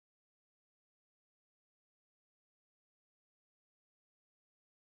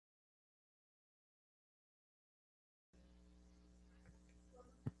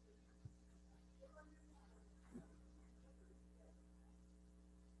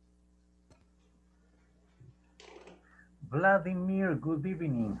Vladimir, good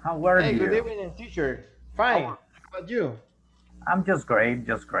evening. How are Hey, good you? evening, teacher. Fine. How- How about you? I'm just great,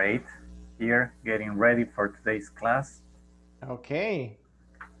 just great. Here, getting ready for today's class. Okay.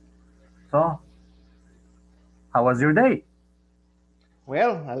 So, how was your day?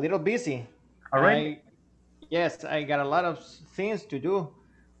 Well, a little busy. Already? Yes, I got a lot of things to do.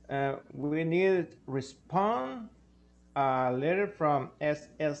 We need respond a letter from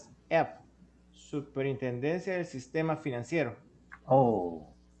SSF, Superintendencia del Sistema Financiero. Oh,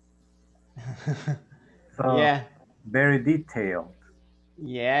 so Yeah, very detailed.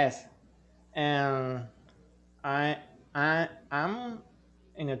 yes. And I I'm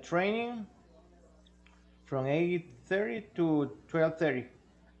in a training from 8:30 to 12:30.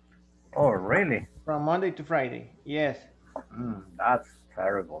 Oh, really? From Monday to Friday. Yes. That's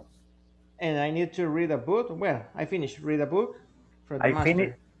terrible. And I need to read a book. Well, I finished read a book for the I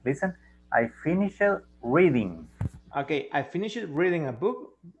finished, master. listen, I finished reading Okay, I finished reading a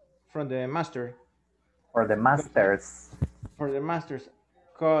book from the master for the 'cause I- masters. for the masters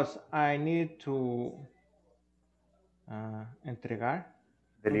because I need to entregar.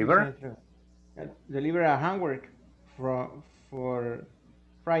 How do you say Deliver? entregar? Deliver a homework for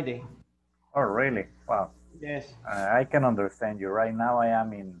Friday. Oh, really? Wow. Yes. I can understand you. Right now,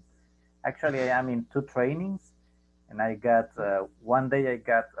 actually, I am in two trainings, and I got one day I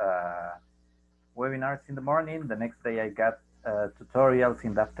got webinars in the morning. The next day I got tutorials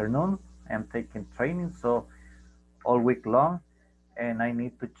in the afternoon. I'm taking training, so all week long, and I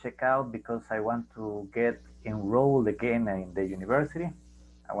need to check out because I want to get enrolled again in the university.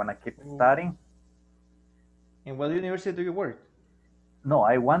 I want to keep Oh. studying. In what university do you work? No,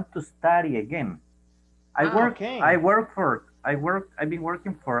 I want to study again. I Ah, work. I okay. work for. I work. I've been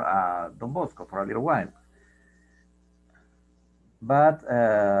working for Don Bosco for a little while, but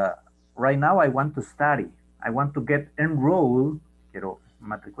right now I want to study. I want to get enrolled. Quiero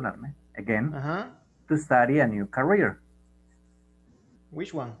matricularme again Uh-huh. to study a new career.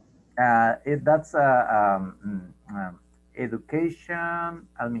 Which one? That's education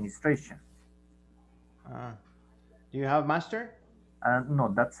administration. Uh, do you have master? No,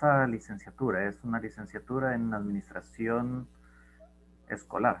 that's a licenciatura. Es una licenciatura en administración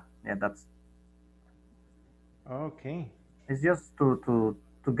escolar. Yeah, that's. Okay. It's just to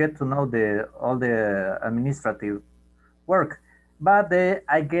get to know the all the administrative work, but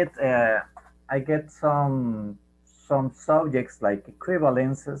I get some subjects like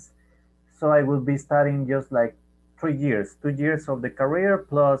equivalences, so I will be studying just like 3 years, 2 years of the career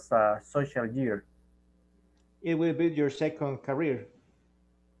plus a social year. It will be your second career.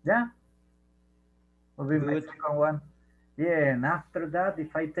 Yeah, will be my Good. second one. Yeah, and after that,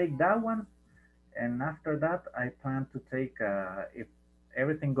 if I take that one, and after that, I plan to take if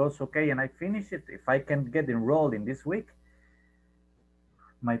everything goes okay and I finish it, if I can get enrolled in this week,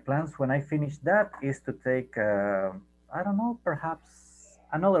 my plans when I finish that is to take, I don't know, perhaps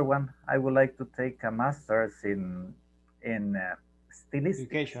another one. I would like to take a master's in stilistics.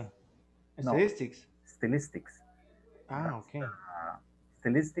 Education. No, Statistics. stilistics. Ah, That's okay.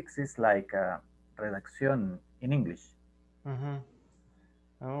 stilistics is like redacción in English, Mm-hmm.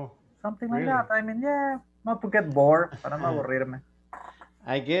 Oh, something like that. really? I mean, yeah, not to get bored, para no aburrirme.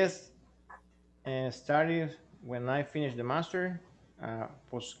 I guess started when I finished the master,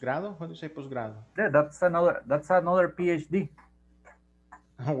 postgrado. How do you say postgrado? Yeah, that's another PhD.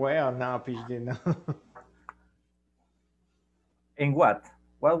 Well, now PhD now. In what?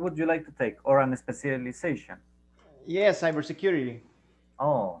 What would you like to take, or an specialization? Yes, cybersecurity.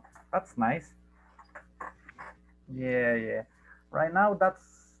 Oh, that's nice. Yeah, yeah. Right now, that's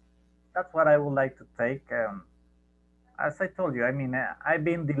what I would like to take. As I told you, I mean, I've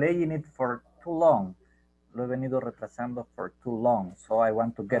been delaying it for too long. Lo he venido retrasando for too long. So I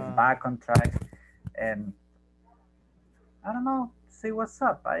want to get Uh, back on track, and I don't know, see what's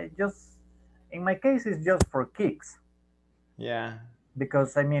up. In my case, it's just for kicks yeah.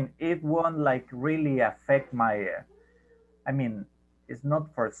 because I mean, it won't like really affect my. I mean, it's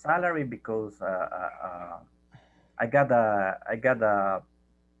not for salary because I got a I got a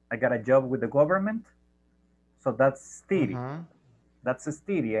I got a job with the government, so that's steady. Uh-huh. That's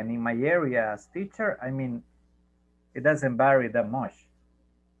steady, and in my area as teacher, I mean, it doesn't vary that much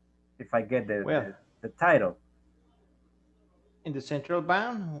if I get the Well, the, the title. in the central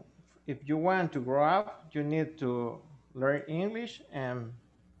bank, if you want to grow up, you need to learn English and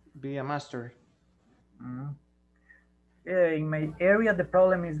be a master. Mm. Yeah, in my area, the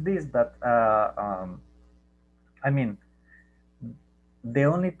problem is this that I mean, the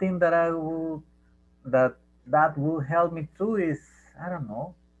only thing that that will help me too is I don't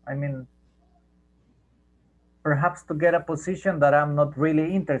know. I mean, perhaps to get a position that I'm not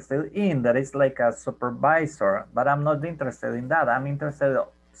really interested in, that is like a supervisor, but I'm not interested in that. I'm interested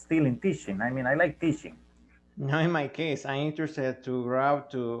still in teaching. I mean, I like teaching. No, in my case, I'm interested to grow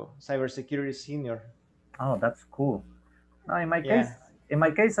up to cybersecurity senior. Oh, that's cool. No, Yeah. in my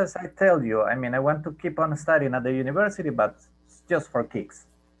case, as I tell you, I mean, I want to keep on studying at the university, but it's just for kicks,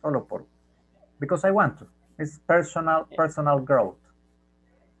 solo por, because I want to. It's personal growth.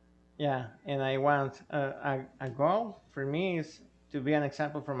 Yeah, and I want a goal for me is to be an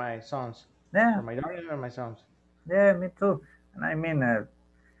example for my sons, Yeah, for my daughter and my sons. yeah, me too. And I mean,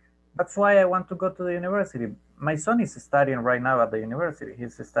 that's why I want to go to the university. My son is studying right now at the university.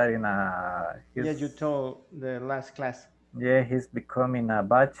 He's studying. Yeah, you told the last class. Yeah, he's becoming a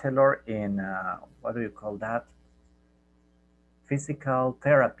bachelor in what do you call that? Physical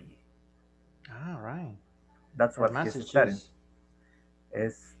therapy. All right. That's Or what he's studying. Massachusetts.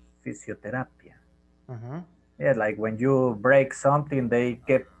 Es fisioterapia. Mm-hmm. Yeah, like when you break something, they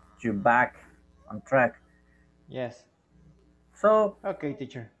get you back on track. Yes. So, Okay,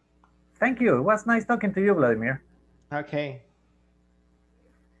 teacher. thank you. It was nice talking to you, Vladimir. Okay.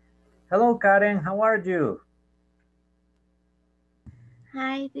 Hello, Karen. How are you?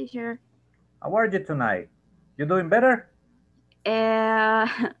 Hi, teacher. How are you tonight? You doing better? Uh,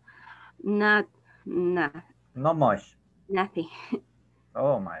 not, No much. nothing.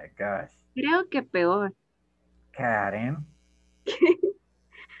 Oh my gosh. Creo que peor. Karen,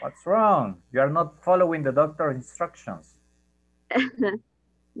 what's wrong? You are not following the doctor's instructions.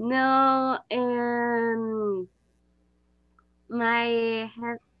 No, my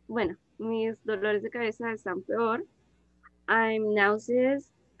head, bueno, mis dolores de cabeza están peor. I'm nauseous.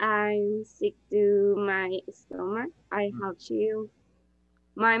 I'm sick to my stomach. I have chills.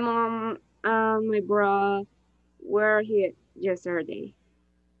 My mom and my bro were here yesterday.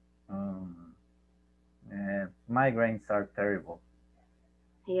 Migraines are terrible.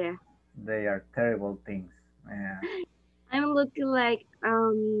 Yeah. They are terrible things. Yeah. I'm looking like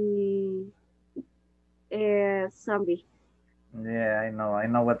a zombie. Yeah, I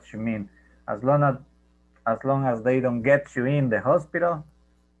know what you mean. As long as they don't get you in the hospital,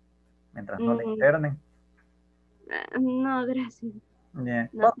 mientras no le internen. No, gracias. Yeah.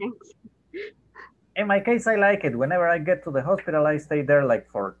 No, Well, thanks. in my case, I like it. Whenever I get to the hospital, I stay there like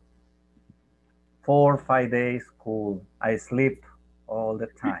for 4 or 5 days. Cool. I sleep all the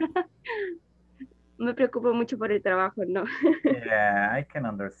time. Me preocupo mucho por el trabajo, no. Yeah, I can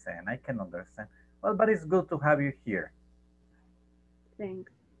understand. I can understand. Well, but it's good to have you here.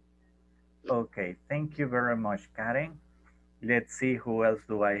 Thanks. Okay, thank you very much, Karen. Let's see who else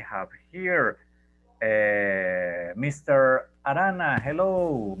do I have here. Mr. Arana.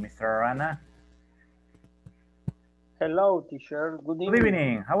 Hello, Mr. Arana. Hello, teacher. Good Good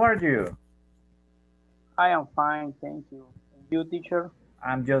evening. How are you? I am fine, thank you. And you, teacher?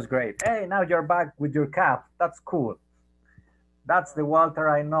 I'm just great. Hey, now you're back with your cap. That's cool. That's the Walter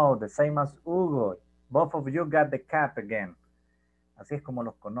I know, the same as Hugo. Both of you got the cap again. Así es como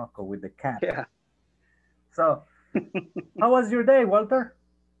los conozco, with the cap. Yeah. So, how was your day, Walter?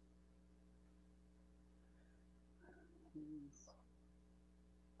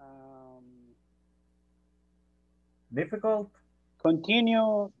 Difficult?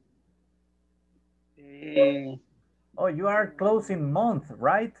 Continue. Oh, you are closing month,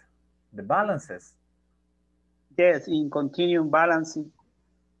 right? The balances. Yes, in continuing balancing.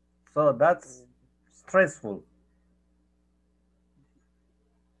 So that's stressful.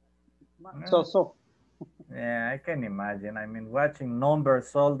 So. Yeah, I can imagine. I mean, watching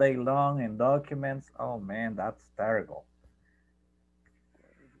numbers all day long and documents. Oh man, that's terrible.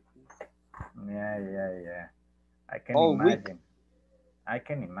 Yeah. I can imagine. I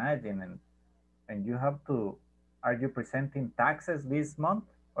can imagine. And you have to, are you presenting taxes this month?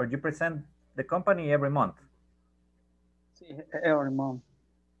 Or you present the company every month? Every month.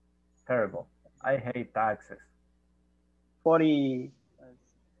 Terrible. I hate taxes. 14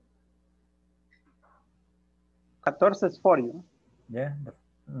 is 40. Yeah,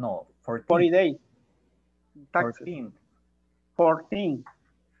 no, 14. 40 days. Taxes. 14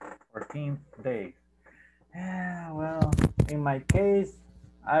 days. Yeah, well, in my case,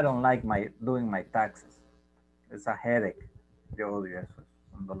 I don't like doing my taxes. It's a headache. Yo odio eso.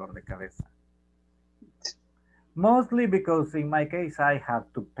 Es un dolor de cabeza. Mostly because in my case, I have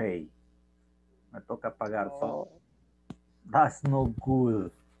to pay. Me toca pagar. So that's no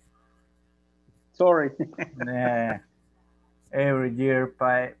good. Sorry. Yeah. Every year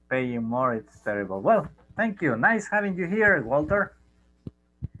paying more, it's terrible. Well, thank you. Nice having you here, Walter.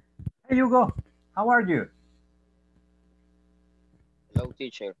 Hey, Hugo. How are you? Hello,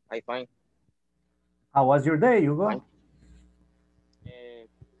 teacher. I'm fine. How was your day, Hugo? Fine.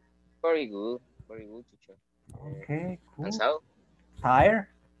 Very good, teacher. Okay, cool. Cansado, Tired?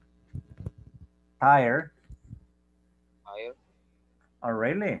 Tired? tired. Oh,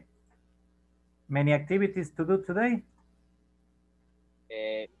 really? Many activities to do today?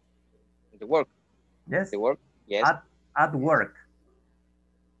 The work, Yes. the work, yes. At work.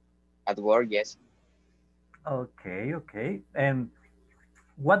 At work, yes. Okay, okay. And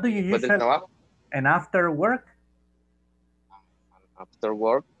what do you Después del usually? trabajo, And after work? after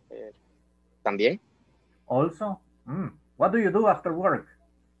work, también. Also? What do you do after work?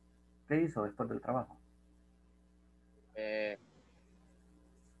 ¿Qué hizo después del trabajo?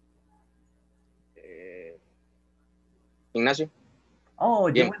 Gimnasio, Oh,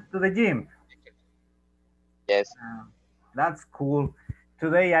 you Gym. went to the gym. yes. That's cool.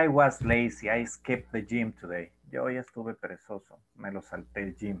 Today I was lazy. I skipped the gym today. Yo hoy estuve perezoso. Me lo salté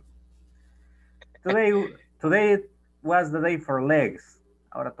el gym. Today was the day for legs.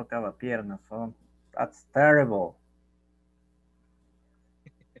 Ahora tocaba piernas. So that's terrible.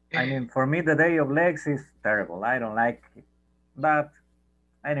 I mean, for me, the day of legs is terrible. I don't like it. But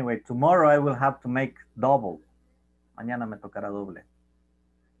anyway, tomorrow I will have to make double. Mañana me tocará doble.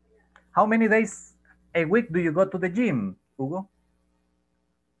 How many days a week do you go to the gym, Hugo?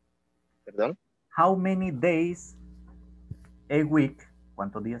 Perdón. How many days a week,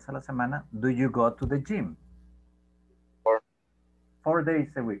 ¿cuántos días a la semana, do you go to the gym? 4. 4 days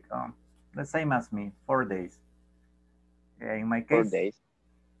a week. The same as me, 4 days. In my 4 case, days.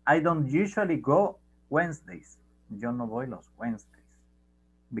 I don't usually go Wednesdays. Yo no voy los Wednesdays.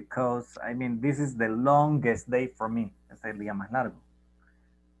 Because, I mean, this is the longest day for me. Es el día más largo.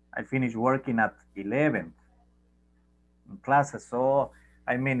 I finish working at 11 in classes. So,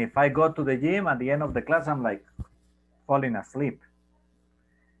 I mean, if I go to the gym at the end of the class, I'm like falling asleep.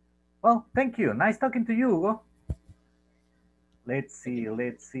 Well, thank you. Nice talking to you, Hugo. Let's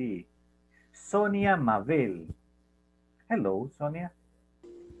see. Sonia Mabel. Hello, Sonia.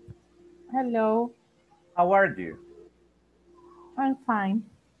 Hello, How are you? I'm fine.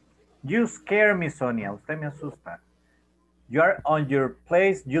 You scare me, Sonia. Usted me asusta. You are on your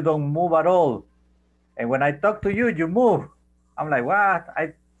place. You don't move at all. And when I talk to you, you move. I'm like, what?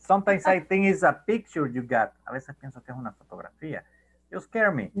 Sometimes I think it's a picture you got. A veces pienso que es una fotografía. You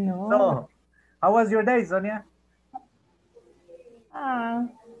scare me. No. So, how was your day, Sonia?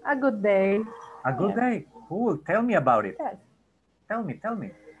 A good day. A good Yes. day. Cool. Tell me about it. Yes. Tell me.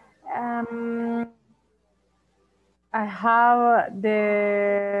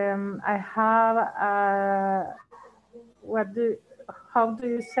 I have how do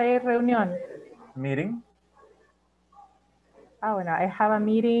you say reunión? Meeting. Bueno, I have a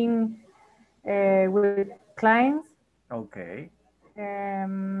meeting with clients. Okay.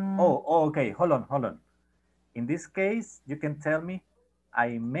 Um, Okay. Hold on. In this case, you can tell me,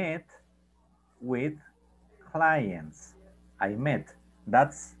 I met with clients. I met.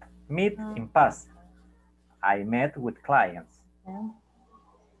 That's meet in past. I met with clients. yeah.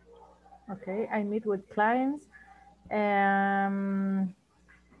 Okay, I meet with clients.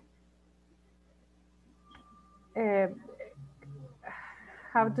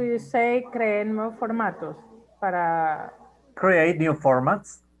 How do you say crear nuevos formatos para? Create new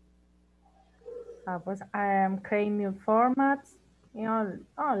formats. Pues I am creating new formats.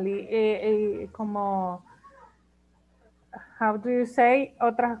 Only como, how do you say,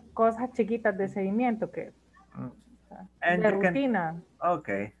 otras cosas chiquitas de seguimiento que And de you can, rutina.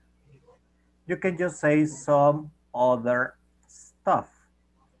 okay. You can just say some other stuff.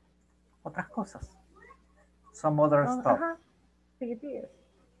 Otras cosas. Some other stuff. Ajá, chiquitillas.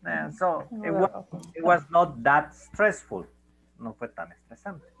 And so it was not that stressful. No fue tan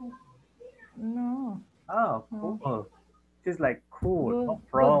estresante. No. Oh, cool. She's like, cool, Good, no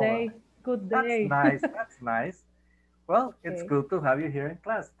problem. Good day. That's nice. Well, Okay. it's good to have you here in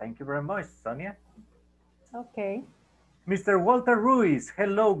class. Thank you very much, Sonia. Okay. Mr. Walter Ruiz,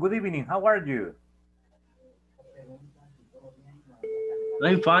 hello, good evening. How are you?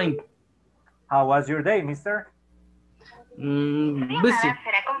 I'm fine. How was your day, mister? Busy.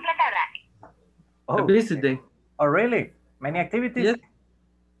 A busy day. Oh, really? Many activities?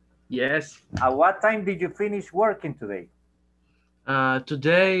 Yes. At what time did you finish working today?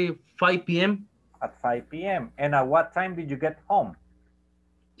 Today, 5 p.m. At 5 p.m. And at what time did you get home?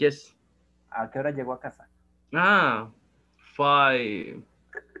 Yes. ¿A qué hora llegó a casa? 5:20.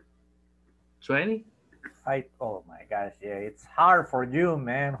 Oh my gosh, yeah, it's hard for you,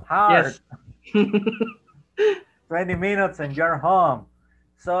 man. Hard. Yes. 20 minutes and you're home.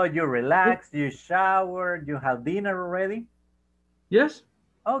 So you relax, you shower, you have dinner already? Yes.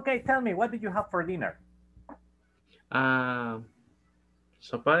 Okay, tell me, what did you have for dinner? Sopa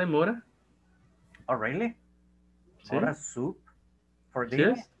de mora. Oh, really? Sí. Mora soup for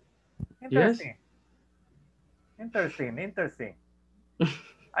dinner? Yes. Interesting. Interesting, interesting.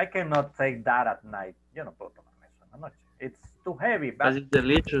 I cannot take that at night. Yo no puedo tomar eso en la noche. It's too heavy. But it's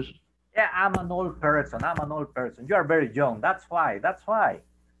delicious. Yeah, I'm an old person. You are very young. That's why.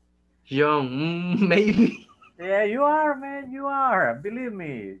 Young, maybe. Yeah, you are, man. You are. Believe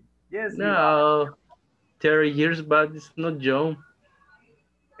me. Yes, you are. No, 30 years, but it's not young.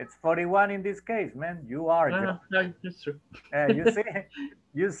 It's 41 in this case, man. You are young. That's true.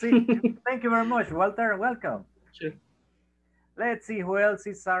 You see. Thank you very much, Walter. Welcome. Sure. Let's see who else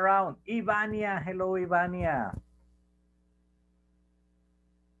is around. Ivania. Hello, Ivania.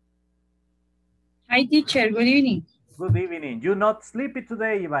 Hi, teacher. Good evening. Good evening. You not sleepy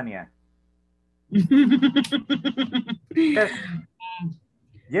today, Ivania?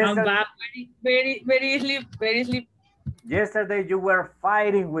 I'm back. Very sleep. Yesterday you were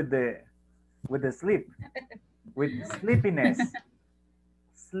fighting with the sleep, with sleepiness.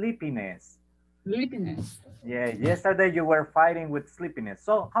 Sleepiness. Yeah, yesterday you were fighting with sleepiness.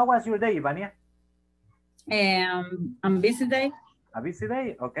 So how was your day, Ivania? A busy day. A busy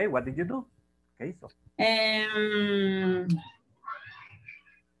day? Okay, what did you do? Okay, so.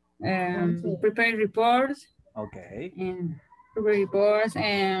 Prepare reports. Okay. And prepare reports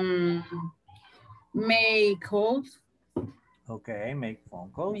and make calls. Okay, make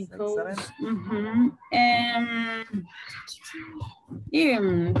phone calls. Make excellent. calls.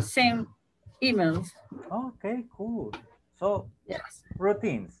 Even send emails. Okay, cool. So, yes.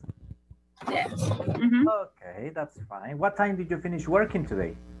 Routines. Yes. Okay, that's fine. What time did you finish working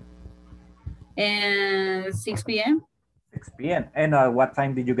today? 6 p.m. 6 p.m. And what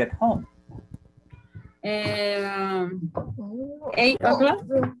time did you get home? 8 o'clock.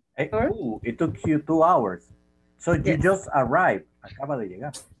 It took you 2 hours. So you just arrived. Acaba de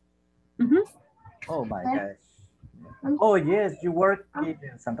llegar. Oh my gosh. Oh yes, you work in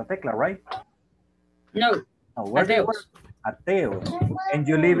Santa Tecla, right? No. Oh, where do you work? Ateo. And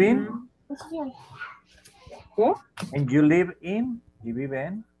you live in? What? And you live in? You live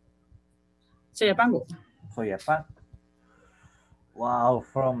in? Soyapango. Soyapango. Wow,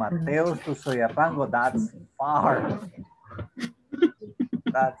 from Mateos to Soyapango, that's far.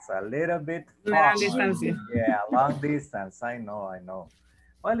 That's a little bit far. Yeah, long distance. I know.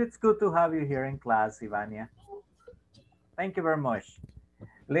 Well, it's good to have you here in class, Ivania. Thank you very much.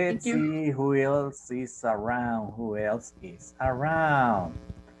 Let's see who else is around.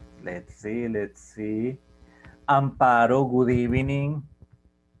 Let's see. Amparo, good evening.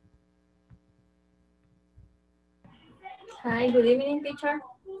 Hi, good evening, teacher.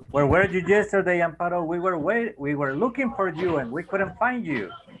 Where were you yesterday, Amparo? We were looking for you and we couldn't find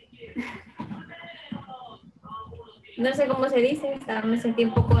you. No sé cómo se dice, me sentí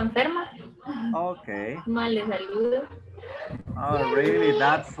un poco enferma. Okay. Mal de salud. Oh, really?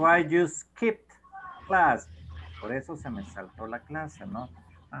 That's why you skipped class. Por eso se me saltó la clase, ¿no?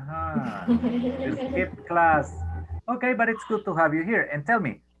 Ajá. You skipped class. Okay, but it's good to have you here. And tell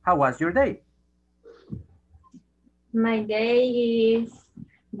me, how was your day? My day is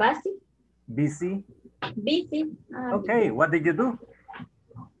busy. Busy? Busy. Okay, what did you do?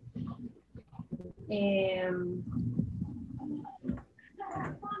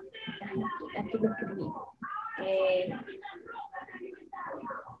 Aquí lo escribí.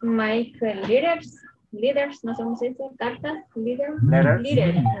 My leaders, no sé cómo se dice, cartas, letters.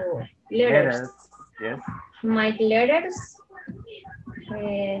 Yes. My letters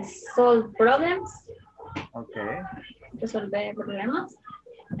solve problems. Okay. Resolver problemas.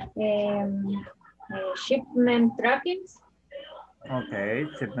 Shipment trackings. Okay,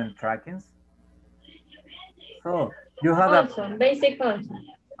 shipment trackings. So you have also, basic also.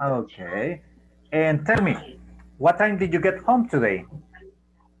 Okay. And tell me, what time did you get home today?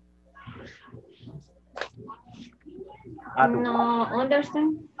 No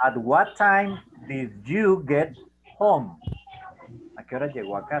understand. At what time did you get home? ¿A qué hora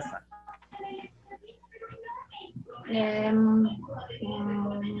llegó a casa?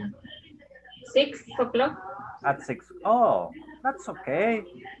 6 o'clock. At 6. Oh, that's okay.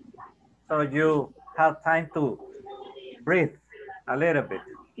 So you have time to breathe a little bit.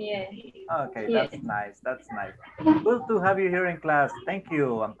 Yeah. Okay, that's nice. That's nice. Good to have you here in class. Thank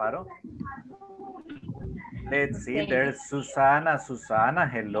you, Amparo. Let's see, there's Susana. Susana,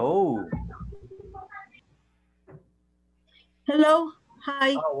 hello. Hello.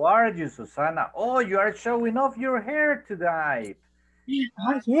 Hi. How are you, Susana? Oh, you are showing off your hair tonight.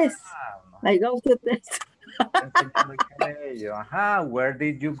 Oh, yes. I go to this. Enseñando el cabello. Ajá. Where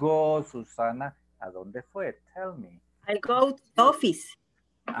did you go, Susana? ¿A dónde fue? Tell me. I go to the office.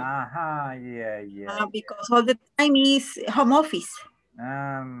 Ajá. Yeah. Because all the time is home office.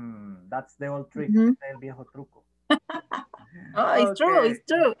 That's the old trick. Mhm. El viejo truco. Oh, it's true, it's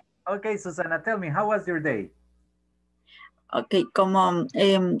true. Okay, Susana, tell me, how was your day? Okay, come on.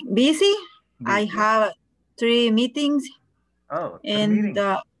 Busy. I have 3 meetings. Oh, and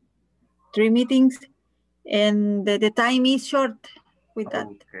 3 meetings, and the time is short with that.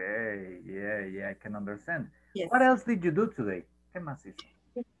 Okay, yeah, I can understand. Yes. What else did you do today? ¿Qué más hizo?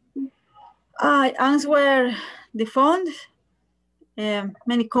 I answer the phone,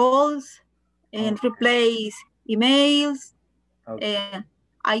 many calls, and replace emails.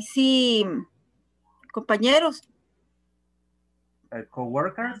 I see compañeros.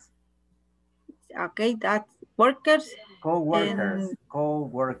 Co-workers? Okay, that's workers. Co-workers.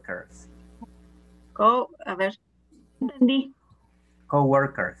 A ver, entendí.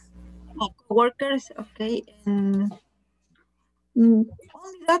 Co-workers. Co-workers, okay. And only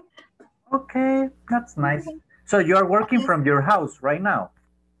that. Okay, that's nice. So you are working from your house right now?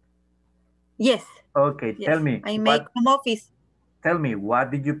 Yes. Okay, yes. Tell me. I make home office. Tell me,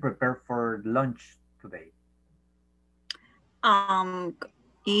 what did you prepare for lunch today?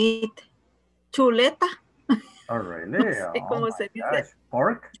 Eat chuleta. Oh, really? No sé cómo se dice. Gosh.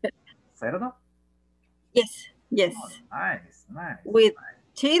 Pork? Cerdo? Yes. Oh, nice. With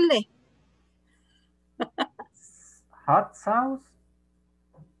chile. Hot sauce?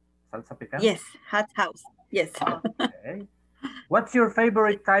 Salsa picante? Yes, hot sauce. Yes. Okay. What's your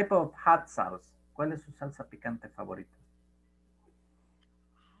favorite type of hot sauce? ¿Cuál es su salsa picante favorita?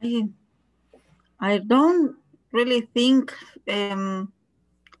 I don't really think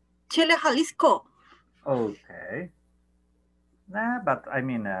Chile Jalisco. Okay. Nah, but I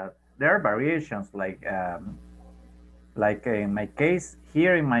mean, there are variations like in my case,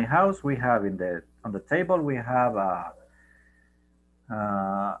 here in my house, we have on the table, we have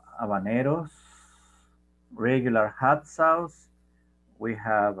habaneros, regular hot sauce. We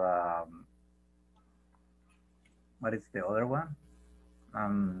have, what is the other one?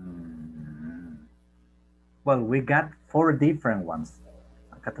 Well, we got 4 different ones.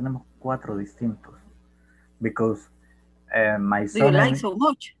 Acá tenemos 4 distintos. Because my son, do you like so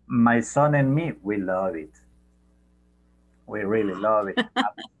much? My son and me, we love it. We really love it.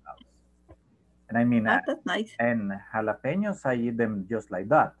 And I mean, that's nice. And jalapenos, I eat them just like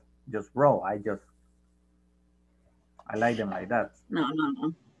that, just raw. I like them like that. No.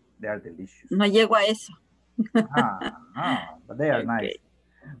 They are delicious. No llego a eso. But they are nice.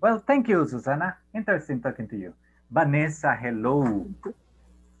 Well, thank you, Susana. Interesting talking to you. Vanessa, hello.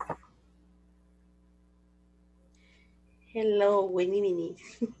 Hello, good evening.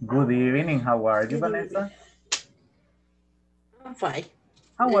 Good evening. How are you, Vanessa? I'm fine.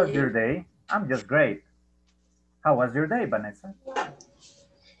 How was your day? I'm just great. How was your day, Vanessa?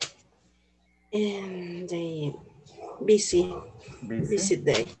 And busy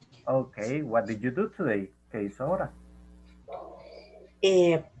day. Okay, what did you do today? ¿Qué hizo ahora?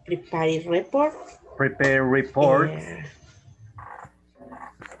 Prepare report. Prepare reports.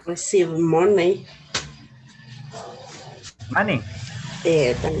 Receive money. Money.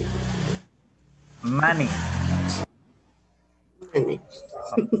 Money.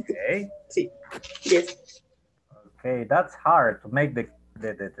 Okay. Yes. Okay, that's hard to make the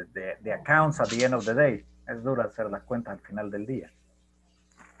accounts at the end of the day. Es duro hacer las cuentas al final del día.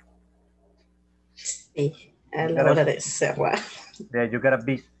 Sí, a la hora de cerrar. Yeah, you gotta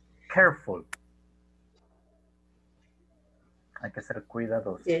be careful. Hay que ser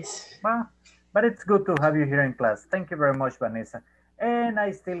cuidadosos. Yes. Well, but it's good to have you here in class. Thank you very much, Vanessa. And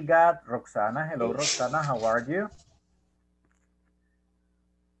I still got Roxana. Hello, Roxana. How are you?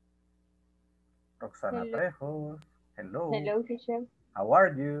 Roxana Trejo. Hello. Hello, teacher. How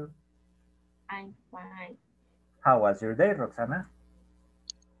are you? I'm fine. How was your day, Roxana?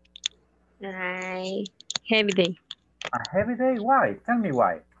 Heavy day. A heavy day? Why? Tell me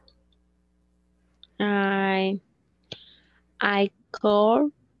why. I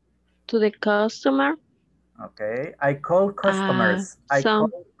call to the customer. Okay. I call customers. I call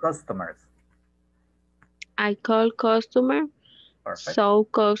customers. Perfect. So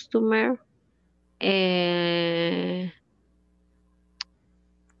customer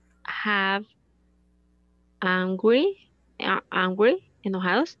have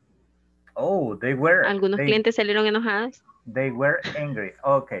enojados. Oh, they were. Algunos clientes salieron enojados. They were angry.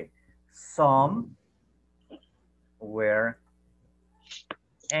 Okay. Some were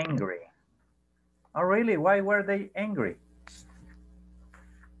angry. Oh, really? Why were they angry?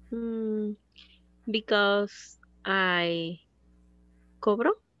 Because I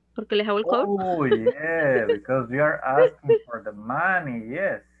cobro, porque les hago el cobro. Oh, yeah, because you are asking for the money,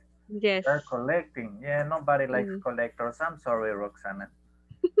 yes. Yes. They're collecting. Yeah, nobody likes collectors. I'm sorry, Roxana.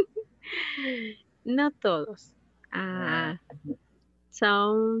 No todos.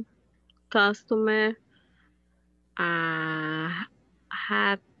 Some customer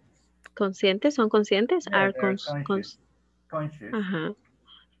have conscientes, son conscientes, Yeah, are they're conscious.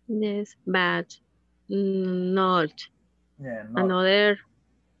 Yes, but not. Yeah, not. Another.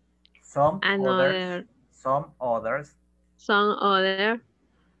 Some others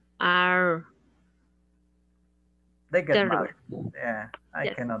are. They get terrible. mad. Yeah, I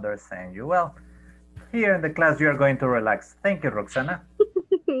can understand you. Well, here in the class, you are going to relax. Thank you, Roxana.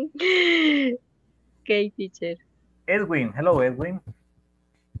 Okay, teacher. Edwin. Hello, Edwin.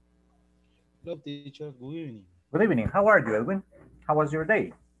 Hello, teacher. Good evening. Good evening. How are you, Edwin? How was your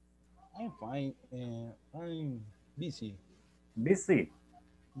day? I'm fine. I'm busy. Busy?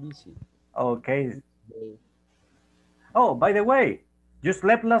 Busy. Okay. Oh, by the way, you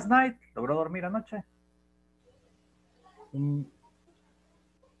slept last night? ¿Logró dormir anoche?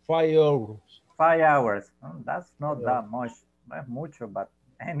 5 hours. 5 hours. Oh, that's not that much. That's mucho, but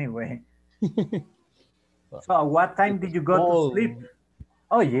anyway. So what time did you go to sleep?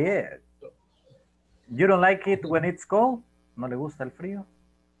 Oh, yeah. You don't like it when it's cold? ¿No le gusta el frío?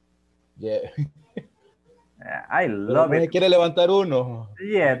 Yeah. I love it. Quiere levantar uno.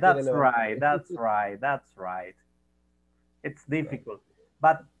 Yeah, that's right. That's right. That's right. It's difficult.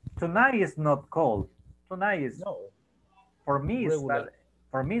 But tonight is not cold. Tonight is, for me, it's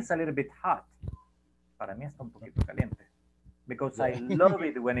a little bit hot. Para mí está un poquito caliente. Because I love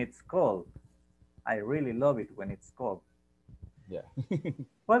it when it's cold. I really love it when it's cold. Yeah.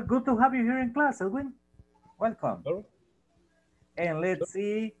 Well, good to have you here in class, Edwin. Welcome. Right. And let's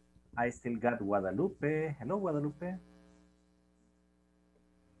see. I still got Guadalupe. Hello, Guadalupe.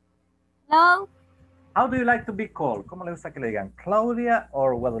 Hello. How do you like to be called? ¿Cómo le gusta que le digan? Claudia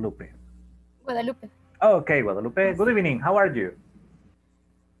or Guadalupe? Guadalupe. Okay, Guadalupe. Good evening. How are you?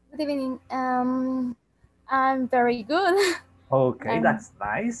 Good evening. I'm very good. Okay, that's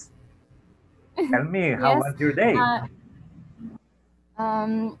nice. Tell me, how was your day?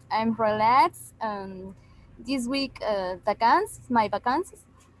 I'm relaxed. This week, my vacancies.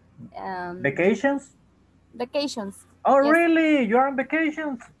 Vacations? Vacations. Oh, yes. Really? You're on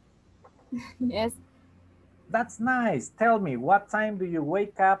vacations? Yes. That's nice. Tell me, what time do you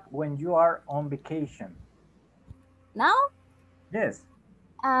wake up when you are on vacation? Now? Yes.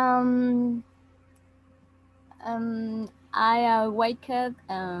 I wake up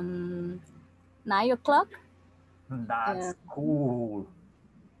 9 o'clock. That's cool.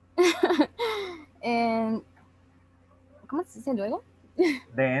 And ¿cómo se dice luego?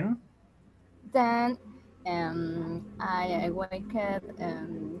 Then I wake up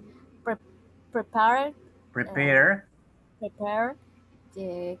prepare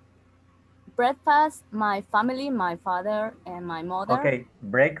the breakfast, my family, my father and my mother. Okay,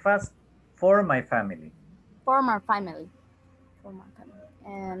 breakfast for my family. For my family.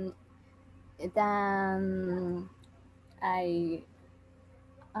 And then I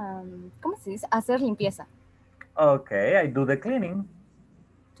 ¿cómo se dice? Hacer limpieza. Okay, I do the cleaning.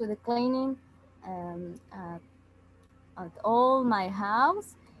 To the cleaning at all my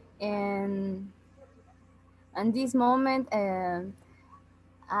house, and this moment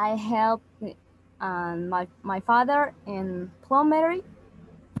I help my father in plumbery.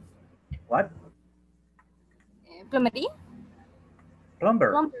 What? Plumbery?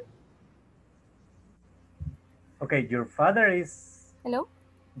 Plumber. Okay, your father is... Hello?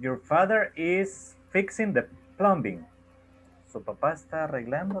 Your father is fixing the plumbing. Su papá está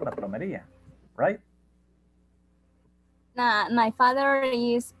arreglando la plomería, right? My father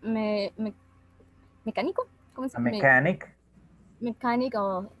is mecánico. ¿Cómo se llama? A mechanic. Mechanic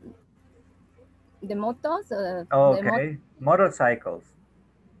of the motors. Okay, motorcycles.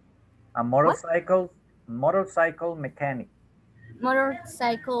 A motorcycle mechanic.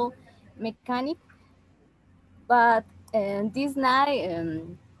 Motorcycle mechanic. But this night,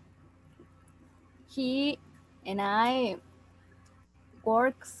 he and I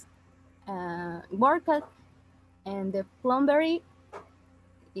worked in the plumbery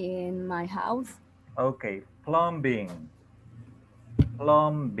in my house. Okay, plumbing.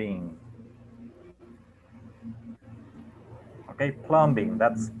 Okay, plumbing,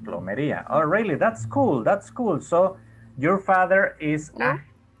 that's plomería. Oh, really? That's cool. So your father is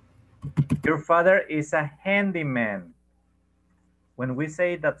a handyman. When we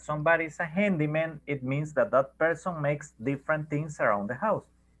say that somebody is a handyman, it means that that person makes different things around the house.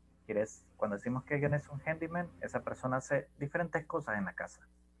 Cuando decimos que alguien es un handyman, esa persona hace diferentes cosas en la casa.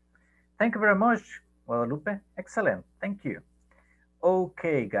 Thank you very much, Guadalupe. Excellent. Thank you.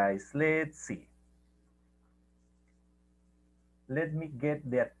 Okay, guys, let's see. Let me get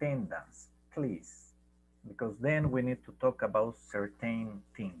the attendance, please, because then we need to talk about certain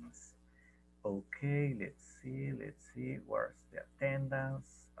things. Okay, let's see. Where's the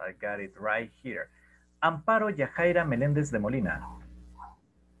attendance? I got it right here. Amparo Yajaira Meléndez de Molina.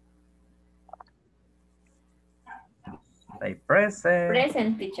 Say present.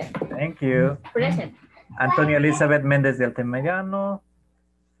 Present, teacher. Thank you. Present. Antonia Elizabeth Méndez de Altamirano.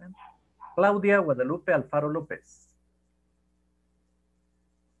 Claudia Guadalupe Alfaro López.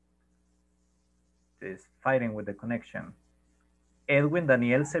 Is fighting with the connection. Edwin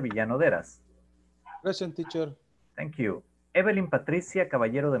Daniel Sevillano Deras. Present, teacher. Thank you. Evelyn Patricia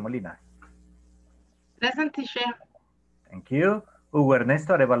Caballero de Molina. Present, teacher. Thank you. Hugo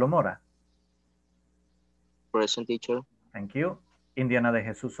Ernesto Arevalo Mora. Present, teacher. Thank you. Indiana de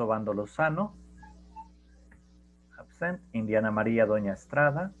Jesús Obando Lozano. Absent. Indiana María Doña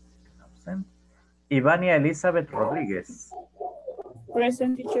Estrada. Absent. Ivania Elizabeth Rodríguez.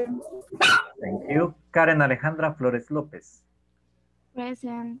 Present, teacher. Thank you. Karen Alejandra Flores López.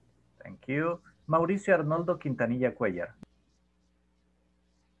 Present. Thank you. Mauricio Arnoldo Quintanilla Cuellar.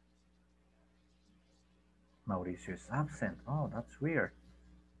 Mauricio is absent. Oh, that's weird.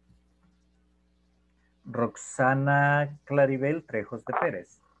 Roxana Claribel Trejos de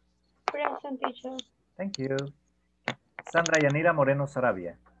Pérez. Present, teacher. Thank you. Sandra Yanira Moreno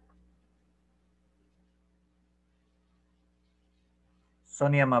Sarabia.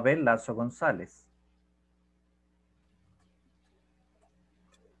 Sonia Mabel Lazo González.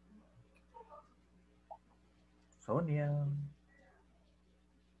 Sonia.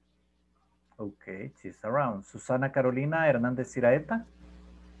 Okay, she's around. Susana Carolina Hernández Iraeta.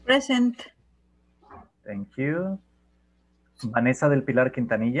 Present. Thank you. Vanessa del Pilar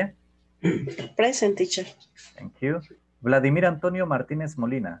Quintanilla. Present, teacher. Thank you. Vladimir Antonio Martínez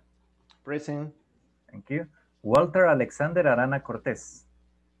Molina. Present. Thank you. Walter Alexander Arana Cortés.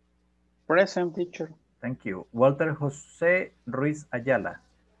 Present, teacher. Thank you. Walter José Ruiz Ayala.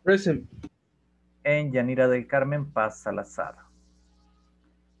 Present. And Yanira del Carmen Paz Salazar.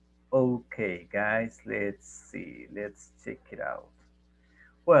 Okay, guys, let's see. Let's check it out.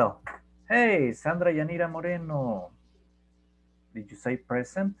 Well, hey, Sandra Yanira Moreno. Did you say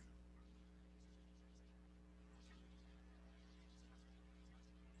present?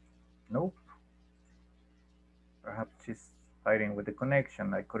 Nope. Perhaps she's fighting with the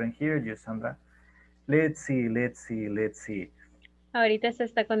connection. I couldn't hear you, Sandra. Let's see. Ahorita se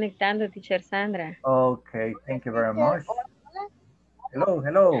está conectando, teacher Sandra. Okay, thank you very much.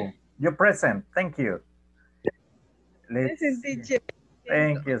 Hello. You're present. Thank you. Present, teacher.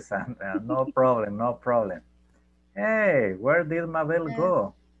 Thank you, Sandra. No problem. Hey, where did Mabel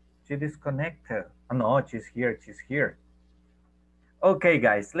go? She disconnected. Oh, no, she's here. Okay,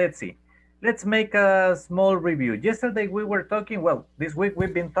 guys, let's see. Let's make a small review. Yesterday we were talking, well, this week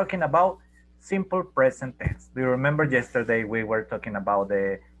we've been talking about simple present tense. Do you remember yesterday we were talking about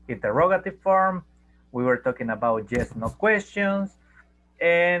the interrogative form? We were talking about yes, no questions.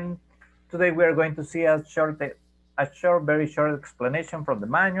 And today we are going to see a very short explanation from the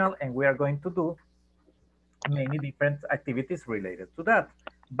manual, and we are going to do many different activities related to that.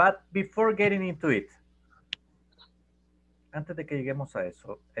 But before getting into it, antes de que lleguemos a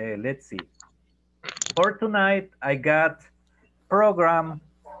eso, let's see. For tonight, I got program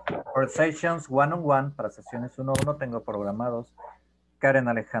for sessions one-on-one, para sesiones 1-1 tengo programados Karen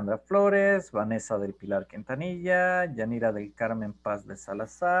Alejandra Flores, Vanessa del Pilar Quintanilla, Yanira del Carmen Paz de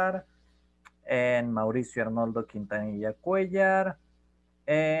Salazar, and Mauricio Arnoldo Quintanilla Cuellar,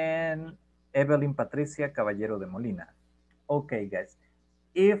 and Evelyn Patricia Caballero de Molina. Okay, guys.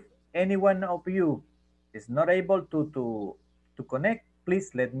 If any one of you is not able to connect,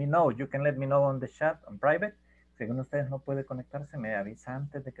 please let me know. You can let me know on the chat, on private. Si alguno de ustedes no puede conectarse, me avisa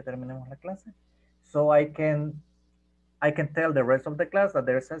antes de que terminemos la clase. So I can tell the rest of the class that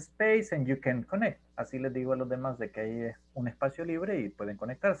there's a space and you can connect. Así les digo a los demás de que hay un espacio libre y pueden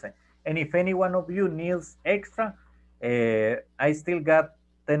conectarse. And if any one of you needs extra, I still got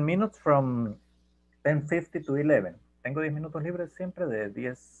 10 minutes from 10:50 to 11. Tengo 10 minutos libres siempre de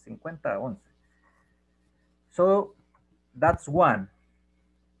 10:50 a 11. So that's one.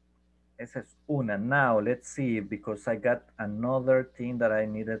 Esa es una. Now let's see, because I got another thing that I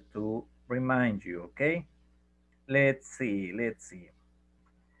needed to remind you, okay? Let's see.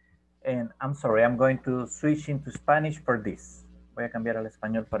 And I'm sorry, I'm going to switch into Spanish for this. Voy a cambiar al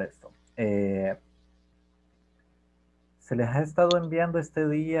español para esto. Se Se les ha estado enviando este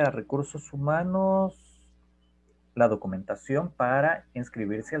día a recursos humanos la documentación para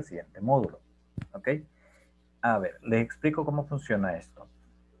inscribirse al siguiente módulo. ¿Ok? A ver, les explico cómo funciona esto.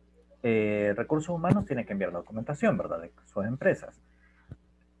 Recursos humanos tiene que enviar la documentación, ¿verdad? De sus empresas.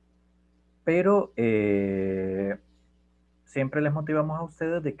 Pero siempre les motivamos a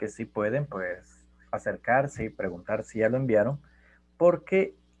ustedes de que si pueden, pues, acercarse y preguntar si ya lo enviaron,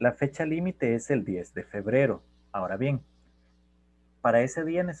 porque la fecha límite es el 10 de febrero. Ahora bien, para ese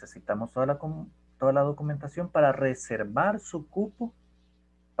día necesitamos toda la documentación para reservar su cupo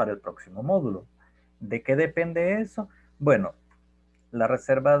para el próximo módulo. ¿De qué depende eso? Bueno, la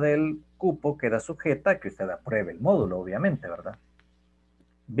reserva del cupo queda sujeta a que usted apruebe el módulo, obviamente, ¿verdad?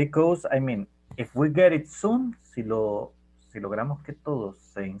 Because, I mean, if we get it soon, si logramos que todos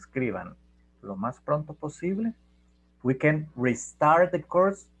se inscriban lo más pronto posible, we can restart the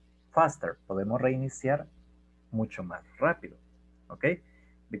course faster. Podemos reiniciar mucho más rápido, ¿ok?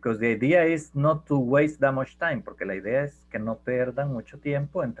 Because the idea is not to waste that much time, porque la idea es que no pierdan mucho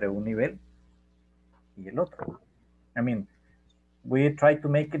tiempo entre un nivel y el otro. I mean, we try to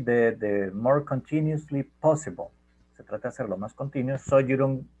make it the more continuously possible. Se trata de hacerlo más continuo, so you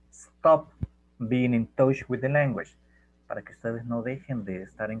don't stop being in touch with the language, para que ustedes no dejen de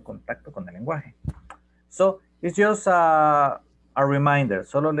estar en contacto con el lenguaje. So, it's just a reminder,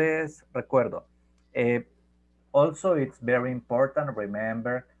 solo les recuerdo. Also, it's very important,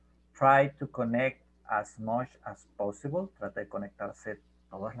 remember, try to connect as much as possible. Trata de conectarse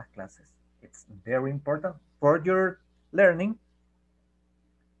todas las clases. It's very important for your learning,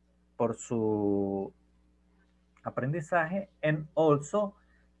 por su aprendizaje, and also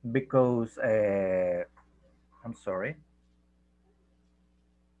because, I'm sorry,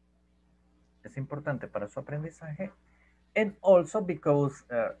 es importante para su aprendizaje, and also because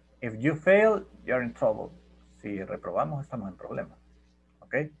if you fail, you're in trouble. Si reprobamos, estamos en problema.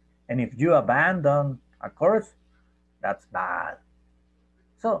 Okay? And if you abandon a course, that's bad.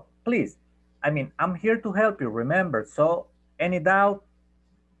 So please, I mean, I'm here to help you, remember. So any doubt,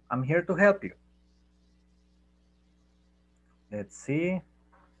 I'm here to help you. Let's see.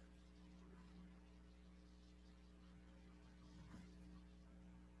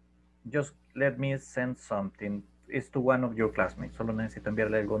 Just let me send something. It's to one of your classmates. Solo necesito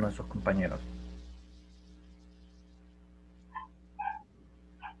enviarle a alguno de sus compañeros.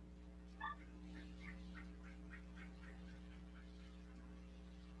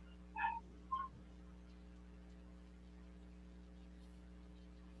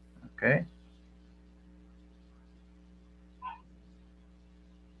 Okay.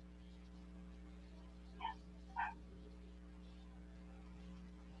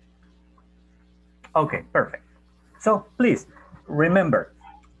 Okay, perfect. So please remember,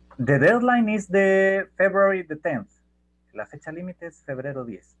 the deadline is the February the 10th. La fecha límite es febrero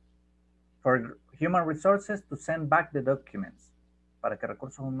 10. For human resources to send back the documents. Para que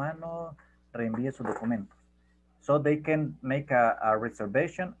recursos humanos reenvíe sus documentos. So they can make a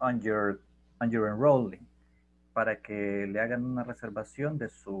reservation on your enrolling. Para que le hagan una reservación de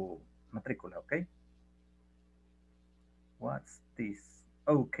su matrícula, ¿ok? What's this?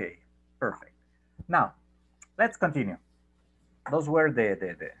 Okay, perfect. Now, let's continue. Those were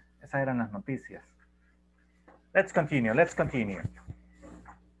esas eran las noticias. Let's continue.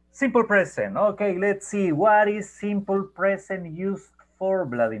 Simple present. Okay, let's see. What is simple present used for,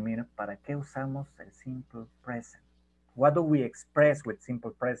 Vladimir? ¿Para qué usamos el simple present? What do we express with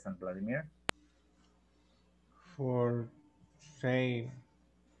simple present, Vladimir? For, say,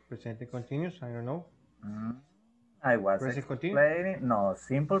 present continuous, I don't know. I was Present explaining. No,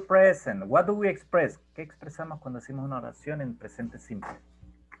 simple present. What do we express? ¿Qué expresamos cuando decimos una oración en presente simple?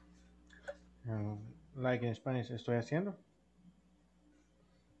 Like in Spanish, estoy haciendo.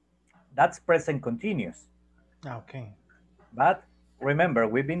 That's present continuous. Okay. But remember,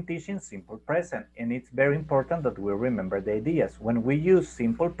 we've been teaching simple present, and it's very important that we remember the ideas. When we use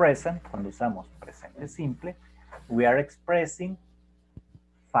simple present, cuando usamos presente simple, we are expressing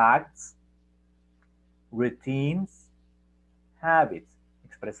facts, routines, habits.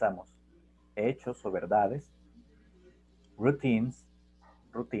 Expresamos hechos o verdades, routines,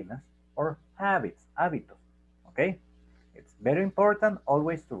 rutinas, or habits, hábitos. Okay? It's very important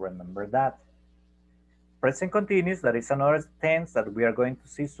always to remember that. Present continuous, that is another tense that we are going to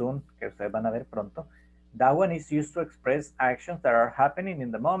see soon, que ustedes van a ver pronto. That one is used to express actions that are happening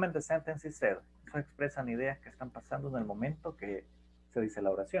in the moment the sentence is said. Eso expresan ideas que están pasando en el momento que se dice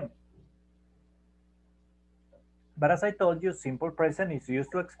la oración. But as I told you, simple present is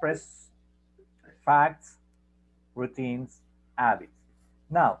used to express facts, routines, habits.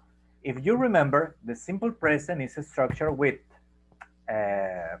 Now, If you remember, the simple present is structured with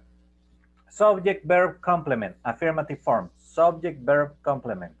subject, verb, complement, affirmative form, subject, verb,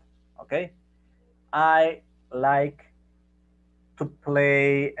 complement, okay? I like to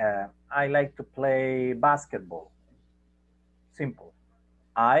play basketball. Simple.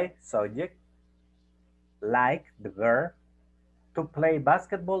 I, subject, like, the verb, to play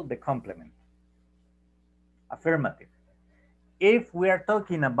basketball, the complement. Affirmative. If we are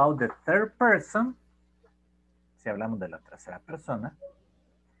talking about the third person, si hablamos de la tercera persona,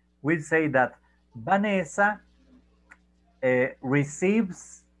 we say that Vanessa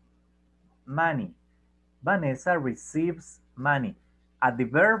receives money. Vanessa receives money. At the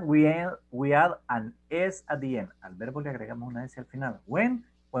verb, we add an S at the end. Al verbo le agregamos una S al final. When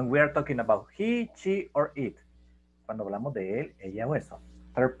we are talking about he, she, or it. Cuando hablamos de él, ella o eso.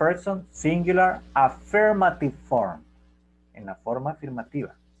 Third person, singular, affirmative form. En la forma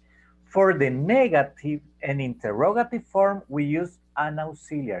afirmativa. For the negative and interrogative form, we use an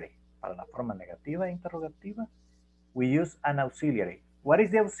auxiliary. Para la forma negativa e interrogativa, we use an auxiliary. What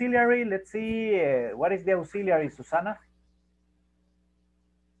is the auxiliary? Let's see. What is the auxiliary, Susana?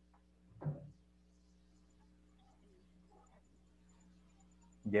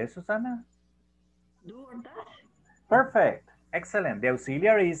 Yes, Susana? Do or does. Perfect. Excellent. The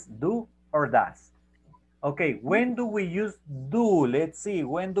auxiliary is do or does. Okay, when do we use do? Let's see.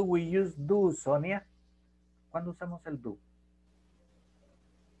 When do we use do, Sonia? ¿Cuándo usamos el do?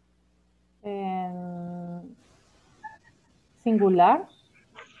 Singular.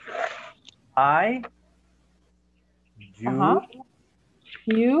 I, you,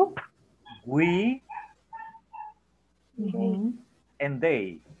 you, we, and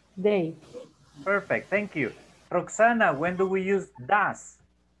they. They. Perfect. Thank you. Roxana, when do we use does?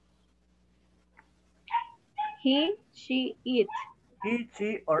 He, she, it. He,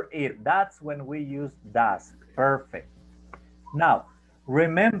 she, or it. That's when we use does. Perfect. Now,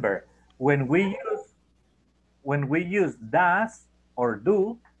 remember, when we use does or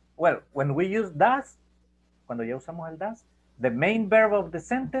do, well, when we use does, cuando ya usamos el does, the main verb of the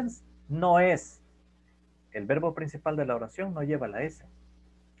sentence no es. El verbo principal de la oración no lleva la S.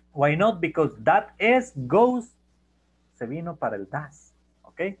 Why not? Because that S goes, se vino para el does.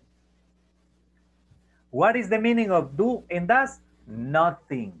 Okay? What is the meaning of do and does?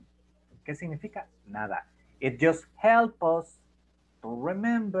 Nothing. ¿Qué significa? Nada. It just helps us to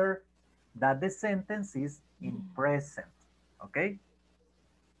remember that the sentence is in present. Okay?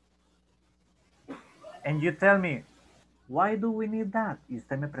 And you tell me, why do we need that? Y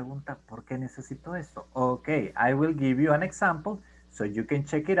usted me pregunta, ¿por qué necesito esto? Okay, I will give you an example so you can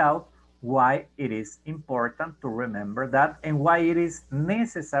check it out why it is important to remember that and why it is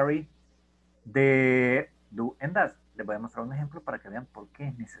necessary de do and does. Les voy a mostrar un ejemplo para que vean por qué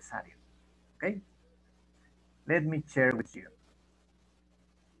es necesario. Okay? Let me share with you.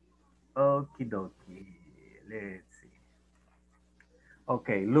 Okie dokie. Let's see.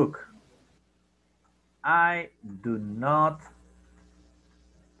 Okay, look. I do not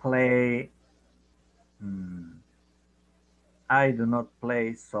play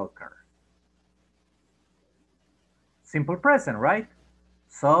soccer. Simple present, right?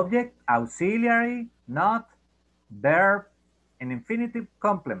 Subject, auxiliary, not, verb, and infinitive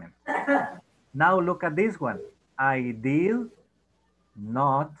complement. Now look at this one. I did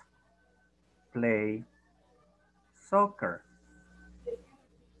not play soccer.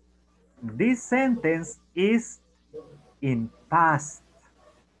 This sentence is in past.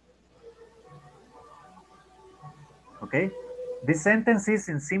 Okay? This sentence is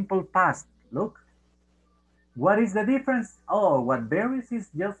in simple past. Look. What is the difference? Oh, what varies is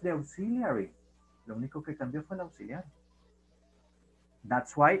just the auxiliary. Lo único que cambió fue el auxiliar.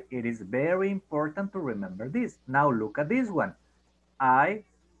 That's why it is very important to remember this. Now look at this one. I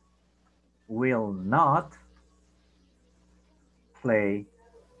will not play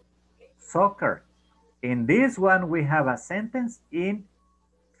soccer. In this one, we have a sentence in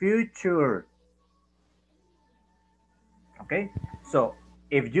future. Okay, so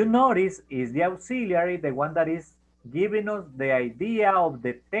if you notice, is the auxiliary the one that is giving us the idea of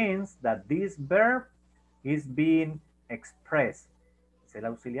the tense that this verb is being expressed. Es el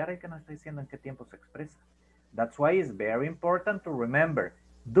auxiliar el que nos está diciendo en qué tiempo se expresa. That's why it's very important to remember.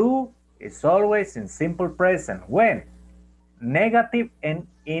 Do is always in simple present. When? Negative and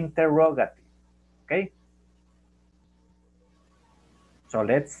interrogative. Okay? So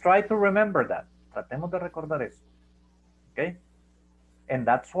let's try to remember that. Tratemos de recordar eso. Okay? And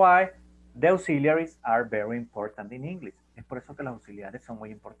that's why the auxiliaries are very important in English. Es por eso que los auxiliares son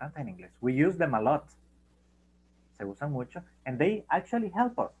muy importantes en inglés. We use them a lot. Se usan mucho and they actually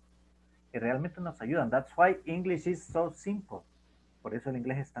help us. y realmente nos ayudan. That's why English is so simple. Por eso el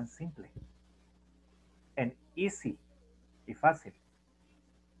inglés es tan simple. And easy y fácil.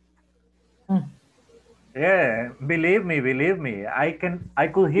 Yeah, believe me. I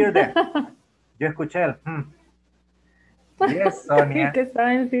could hear them. Yo escuché el Yes, Sonia. Que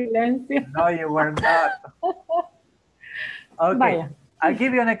estaba en silencio. No, you were not. Okay, Vaya. I'll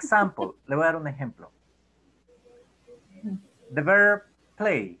give you an example. Le voy a dar un ejemplo. The verb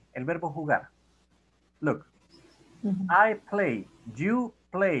play, el verbo jugar. Look, I play, you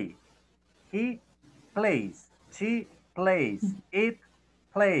play, he plays, she plays, it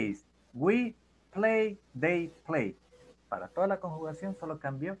plays, we play, they play. Para toda la conjugación solo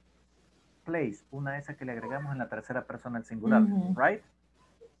cambió plays, una esa que le agregamos en la tercera persona al singular, right?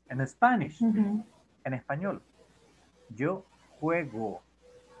 En Spanish, en español, yo juego,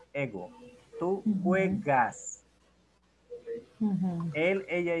 ego, tú juegas. Él,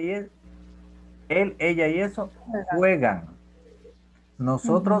 ella y eso juegan.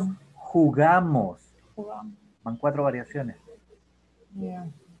 Nosotros jugamos. Van 4 variaciones.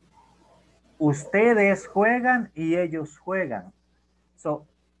 Ustedes juegan y ellos juegan. So,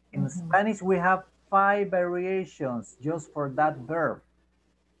 in Spanish we have 5 variations just for that verb.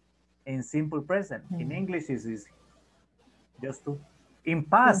 In simple present. In English is easy. Just 2. In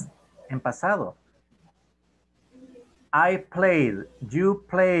past, en pasado. I played, you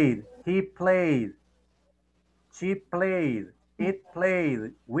played, he played, she played, it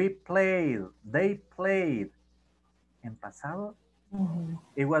played, we played, they played. En pasado,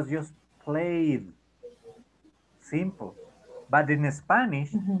 it was just played. Simple. But in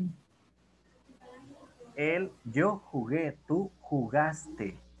Spanish, él, yo jugué, tú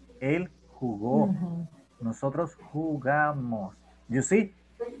jugaste, él jugó, nosotros jugamos. You see,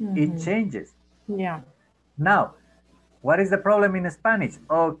 it changes. Yeah. Now, what is the problem in Spanish?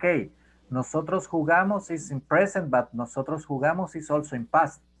 Okay, nosotros jugamos is in present, but nosotros jugamos is also in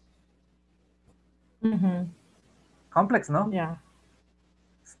past. Complex, no? Yeah.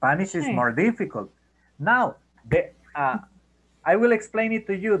 Spanish is more difficult. Now, I will explain it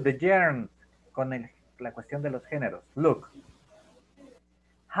to you, the germ, con la cuestión de los géneros. Look,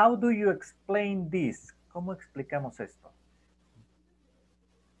 how do you explain this? ¿Cómo explicamos esto?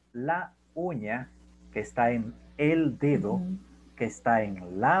 La uña que está en el dedo, que está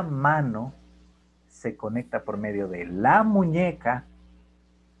en la mano, se conecta por medio de la muñeca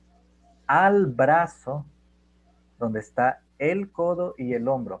al brazo, donde está el codo y el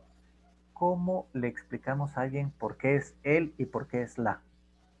hombro. ¿Cómo le explicamos a alguien por qué es él y por qué es la?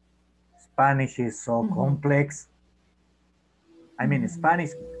 Spanish is so complex. I mean,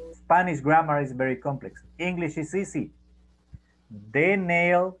 Spanish grammar is very complex. English is easy. The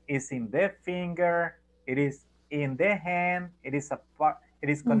nail is in the finger. It is in the hand. It is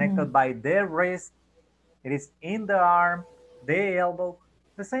connected by the wrist. It is in the arm, the elbow.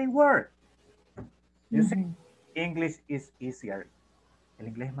 The same word. You see, English is easier. El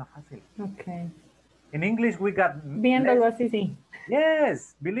inglés es más fácil. Okay. In English, we got... Viéndolo así, sí.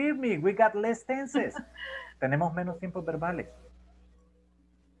 Yes, believe me, we got less tenses. Tenemos menos tiempos verbales.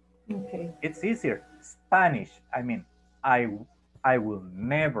 Okay. It's easier. Spanish, I mean, I will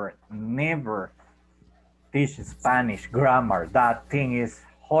never teach Spanish grammar. That thing is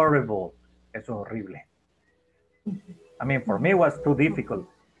horrible. Es horrible. I mean, for me, it was too difficult.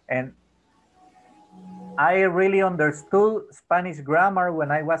 And I really understood Spanish grammar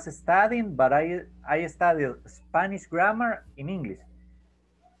when I was studying, but I studied Spanish grammar in English.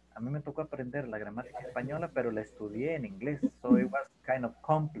 A mí me tocó aprender la gramática española, pero la estudié en inglés, so it was kind of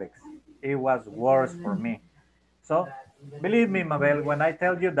complex. It was worse for me. So, believe me, Mabel, when I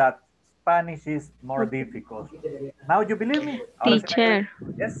tell you that Spanish is more difficult. Now you believe me? Teacher.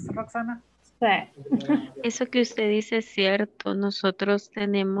 Yes, Roxana? Sí. Eso que usted dice es cierto. Nosotros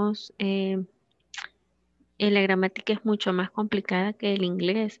tenemos... la gramática es mucho más complicada que el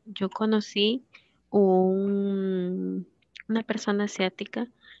inglés. Yo conocí una persona asiática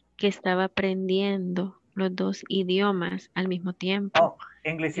que estaba aprendiendo los 2 idiomas al mismo tiempo. Oh,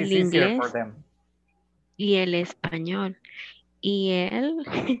 English is el easier inglés for them. Y el español. Y él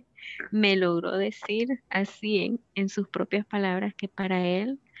me logró decir así en sus propias palabras que para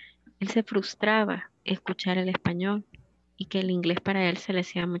él se frustraba escuchar el español y que el inglés para él se le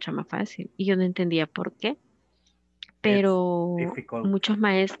hacía mucho más fácil. Y yo no entendía por qué. Pero muchos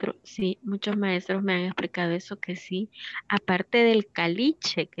maestros me han explicado eso, que sí, aparte del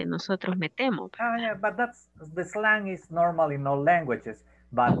caliche que nosotros metemos. Yeah, but the slang is normal in all languages,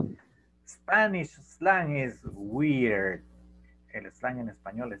 but Spanish slang is weird. El slang en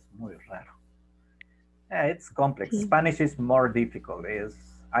español es muy raro. Yeah, it's complex. Sí. Spanish is more difficult.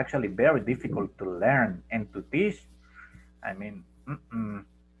 actually very difficult to learn and to teach. I mean,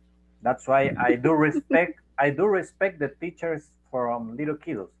 that's why I do respect the teachers from little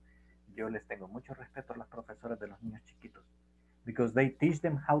kiddos. Yo les tengo mucho respeto a los profesores de los niños chiquitos, because they teach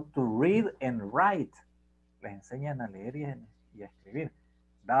them how to read and write. Les enseñan a leer y a escribir.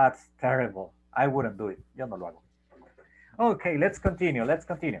 That's terrible. I wouldn't do it. Yo no lo hago. Okay, let's continue.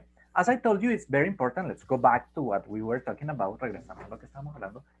 As I told you, it's very important. Let's go back to what we were talking about. Regresamos a lo que estamos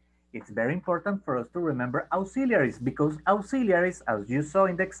hablando. It's very important for us to remember auxiliaries, because auxiliaries, as you saw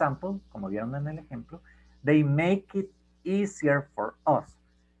in the example, como vieron en el ejemplo, they make it easier for us.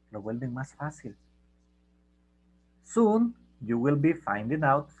 Lo vuelven más fácil. Soon, you will be finding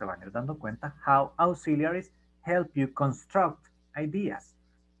out, se van a ir dando cuenta, how auxiliaries help you construct ideas.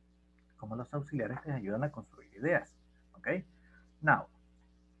 Cómo los auxiliares te ayudan a construir ideas. Okay? Now,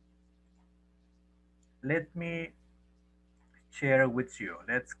 let me share with you.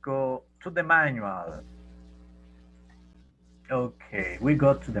 Let's go to the manual. Okay, we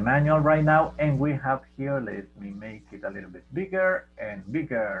go to the manual right now, and we have here, let me make it a little bit bigger and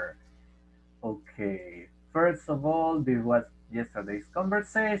bigger. Okay, first of all, this was yesterday's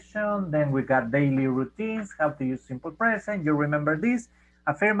conversation. Then we got daily routines, how to use simple present. You remember this?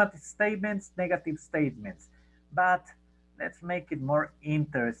 Affirmative statements, negative statements. But let's make it more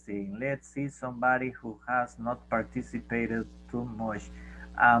interesting. Let's see somebody who has not participated too much.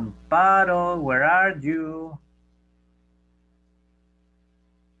 Amparo, where are you?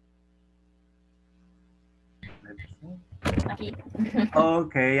 Aquí.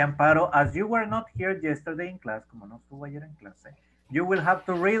 Okay, Amparo, as you were not here yesterday in class, como no estuvo ayer en clase, you will have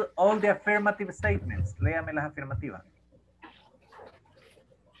to read all the affirmative statements. Léame las afirmativas.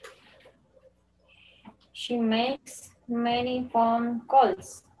 She makes many phone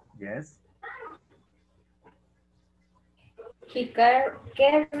calls. Yes. He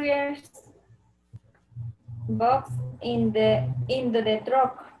carries box into the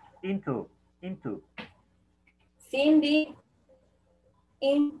truck. Into. Cindy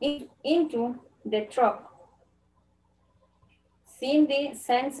into the truck. Cindy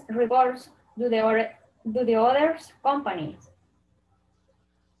sends reports to the other companies.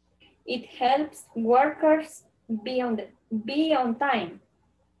 It helps workers be on time.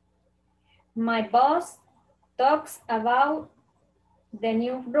 My boss talks about the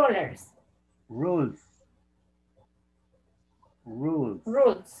new rules. Rules.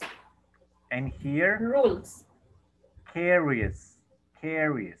 And here? Rules. Carriers.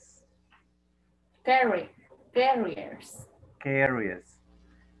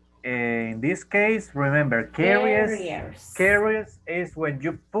 In this case, remember, carriers is when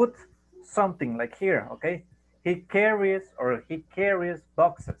you put something like here, okay? He carries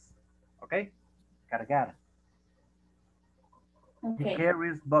boxes, okay? Cargar. Okay. He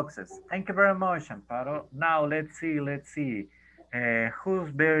carries boxes. Thank you very much, Amparo. Now, let's see. Who's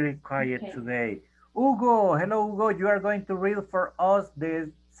very quiet today? Hugo, hello, Hugo. You are going to read for us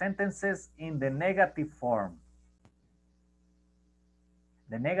the sentences in the negative form.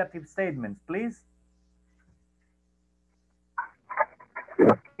 The negative statements, please.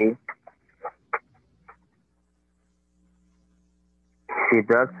 Okay.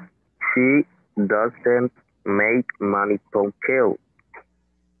 She doesn't make money from jail.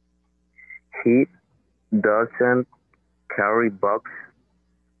 He doesn't carry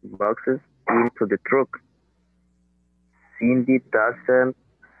boxes into the truck. Cindy doesn't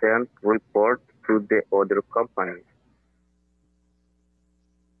send reports to the other companies.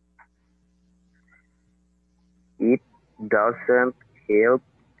 It doesn't help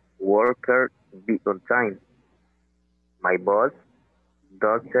workers be on time. My boss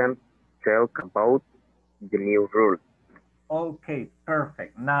doesn't talk about the new rules. Okay,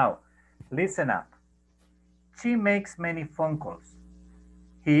 perfect. Now, listen up. She makes many phone calls.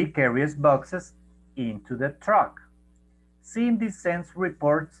 He carries boxes into the truck. Cindy sends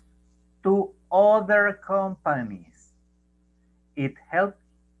reports to other companies. It helps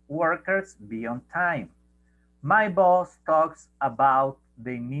workers be on time. My boss talks about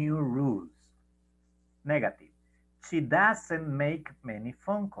the new rules. Negative. She doesn't make many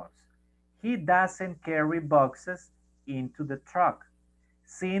phone calls. He doesn't carry boxes into the truck.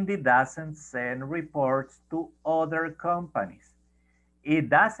 Cindy doesn't send reports to other companies. It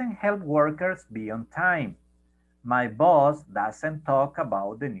doesn't help workers be on time. My boss doesn't talk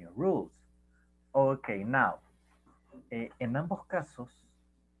about the new rules. Okay, now, en ambos casos,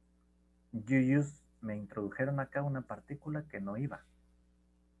 me introdujeron acá una partícula que no iba.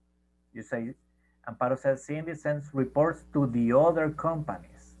 You say, Amparo says Cindy sends reports to the other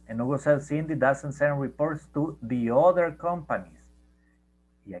companies. And Hugo says Cindy doesn't send reports to the other companies.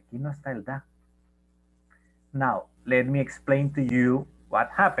 Y aquí no está el da. Now, let me explain to you what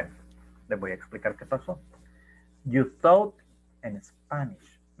happened. Les voy a explicar qué pasó. You thought in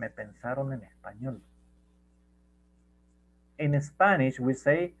Spanish. Me pensaron en español. In Spanish, we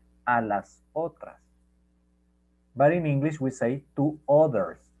say a las otras. But in English, we say to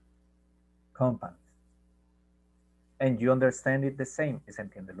others companies. And you understand it the same. Y se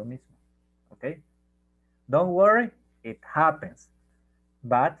entiende lo mismo. Okay? Don't worry, it happens.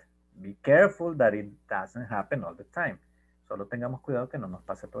 But be careful that it doesn't happen all the time. Solo tengamos cuidado que no nos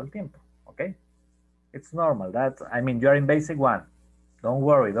pase todo el tiempo. Okay? It's normal. I mean, you're in basic one. Don't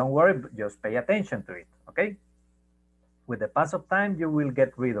worry, just pay attention to it. Okay? With the pass of time, you will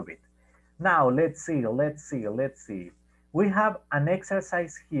get rid of it. Now, let's see. We have an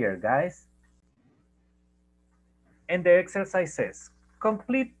exercise here, guys. And the exercise says,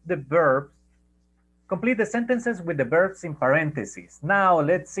 complete the sentences with the verbs in parentheses. Now,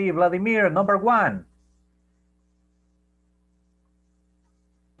 let's see, Vladimir, number 1.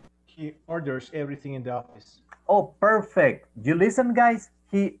 He orders everything in the office. Oh, perfect. You listen, guys.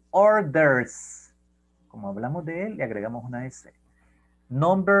 He orders. Como hablamos de él, le agregamos una S.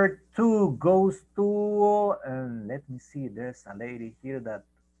 Number 2 goes to, let me see, there's a lady here that,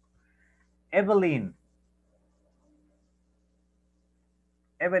 Evelyn,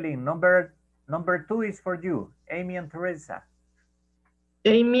 number 2 is for you, Amy and Teresa.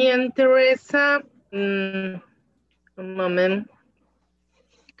 Amy and Teresa, un moment,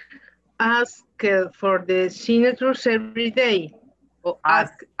 ask for the signatures every day. Or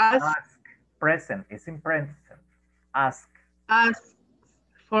ask. Present, it's in parentheses. Ask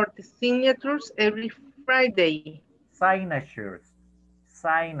for the signatures every Friday. Signatures.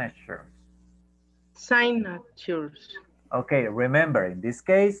 Okay, remember, in this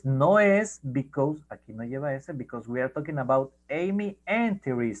case, no es because, aquí no lleva ese, because we are talking about Amy and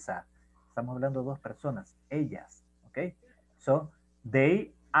Teresa. Estamos hablando de dos personas, ellas, okay? So,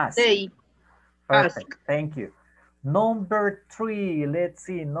 they ask. Perfect, thank you. Number 3, let's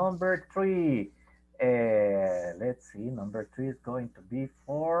see, number 3 is going to be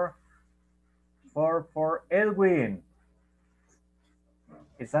for Edwin.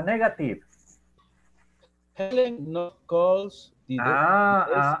 It's a negative. Helen not calls the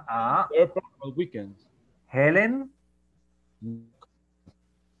airport on weekends. Helen,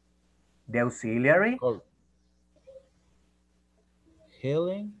 the auxiliary.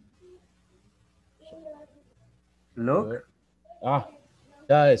 Helen. Look.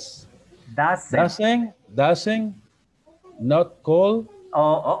 Doesn't not call.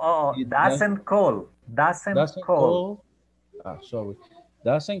 Doesn't call. Sorry.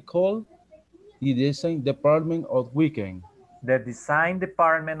 Doesn't call the design department on weekend. The design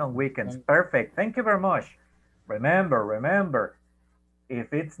department on weekends. Perfect. Thank you very much. Remember,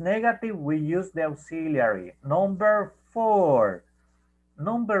 if it's negative, we use the auxiliary. Number 4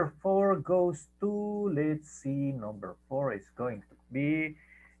 goes to, let's see, number 4 is going to be,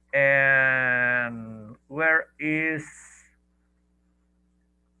 and where is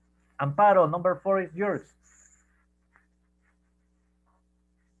Amparo? Number 4 is yours.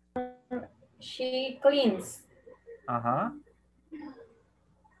 She cleans our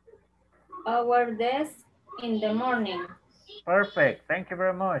desk in the morning. Perfect. Thank you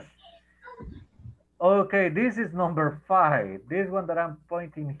very much. Okay, this is number 5. This one that I'm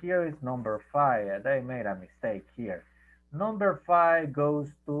pointing here is number 5. I made a mistake here. Number 5 goes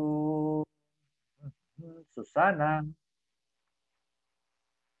to Susana.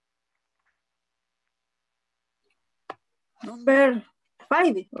 Number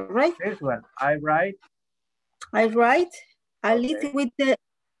 5, right? This one, I write a list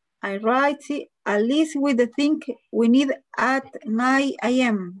with the things we need at 9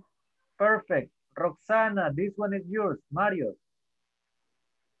 a.m. Perfect. Roxana, this one is yours. Mario.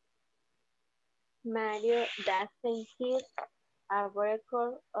 Mario doesn't keep a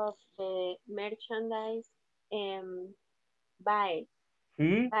record of the merchandise buys.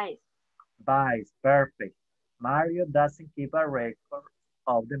 He buys. Perfect. Mario doesn't keep a record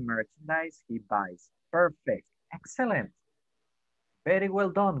of the merchandise he buys. Perfect. Excellent. Very well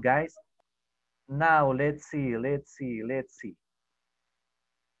done, guys. Now, let's see.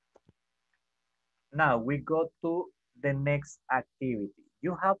 Now, we go to the next activity.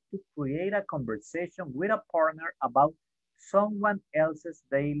 You have to create a conversation with a partner about someone else's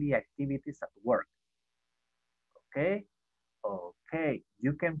daily activities at work. Okay? Okay,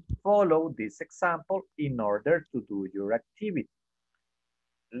 you can follow this example in order to do your activity.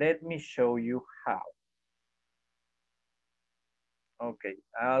 Let me show you how. Okay,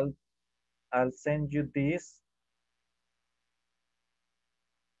 I'll send you this.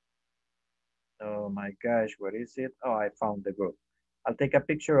 Oh my gosh, where is it? Oh, I found the group. I'll take a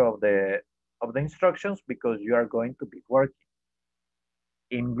picture of the instructions because you are going to be working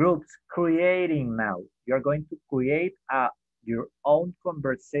in groups, creating now. You're going to create your own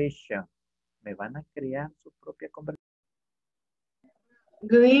conversation. Me van a crear su propia conversación.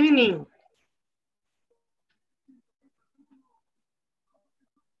 Good evening.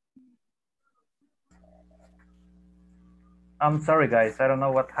 I'm sorry, guys. I don't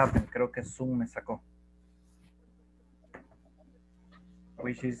know what happened. Creo que Zoom me sacó.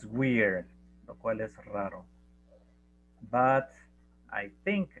 Which is weird. Lo cual es raro. But I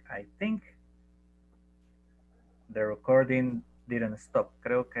think the recording didn't stop.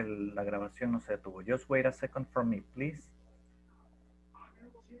 Creo que la grabación no se detuvo. Just wait a second for me, please.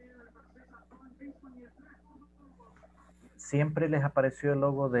 ¿Siempre les apareció el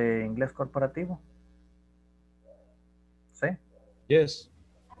logo de Inglés Corporativo? ¿Sí? Yes.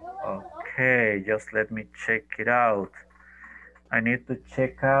 Okay, just let me check it out. I need to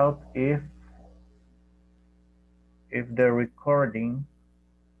check out if the recording...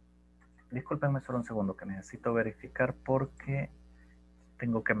 Discúlpenme solo un segundo que necesito verificar porque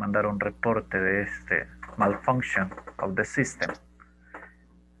tengo que mandar un reporte de este malfunction of the system.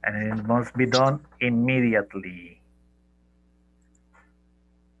 And it must be done immediately.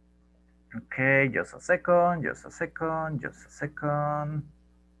 Okay, just a second.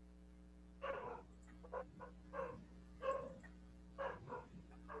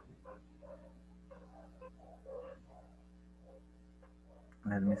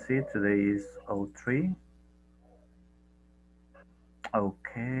 Let me see, today is 03.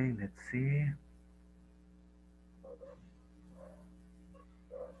 Okay, let's see.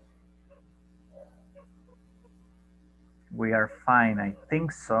 We are fine, I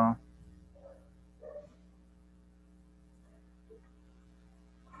think so.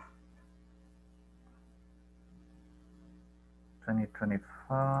 $20.25,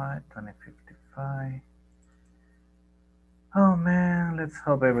 $20.55. Oh man, let's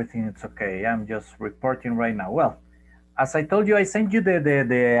hope everything is okay. I'm just reporting right now. Well, as I told you, I sent you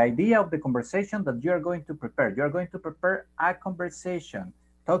the idea of the conversation that you are going to prepare. You are going to prepare a conversation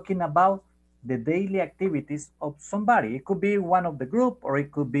talking about the daily activities of somebody. It could be one of the group or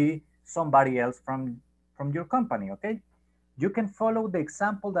it could be somebody else from your company, okay? You can follow the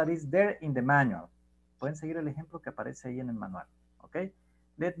example that is there in the manual. Pueden seguir el ejemplo que aparece ahí en el manual, okay?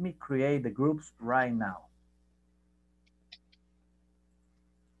 Let me create the groups right now.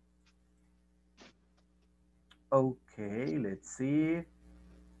 Okay, let's see.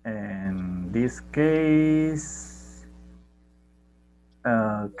 In this case,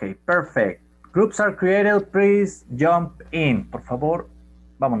 okay, perfect. Groups are created, please jump in. Por favor,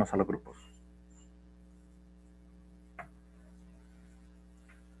 vámonos a los grupos.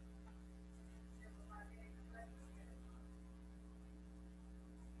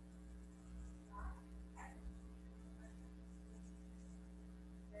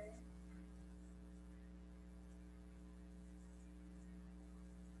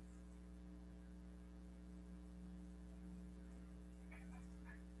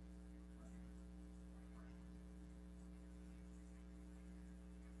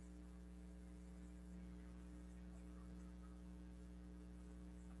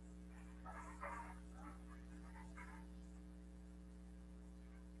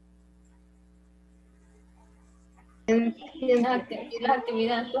 Las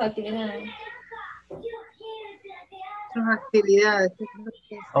actividades, tus actividades. Sus actividades.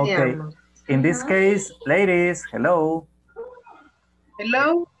 Okay, in this case, ladies, hello.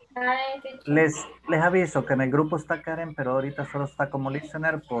 Hello. Hi, teacher. Les aviso que en el grupo está Karen, pero ahorita solo está como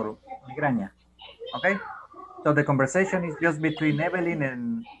listener por migraña. Okay? So the conversation is just between Evelyn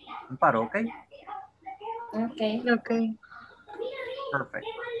and Amparo, okay? Okay. Okay. Perfect.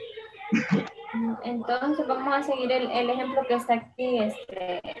 Entonces vamos a seguir el ejemplo que está aquí.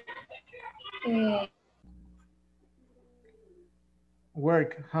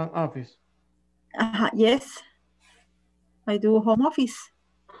 Work, home office. Yes. I do home office.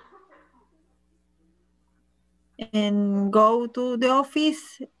 And go to the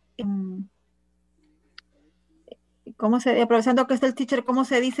office. Aprovechando que está el teacher, ¿cómo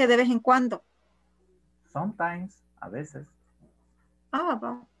se dice de vez en cuando? Sometimes, a veces.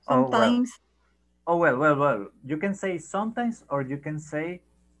 Well, sometimes. Well. You can say sometimes or you can say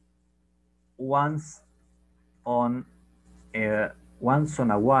once on a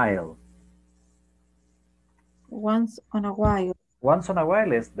while. Once on a while. Once on a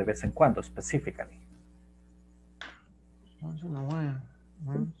while es de vez en cuando, specifically. Once in a while.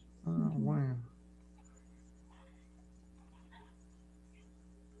 Once in a while.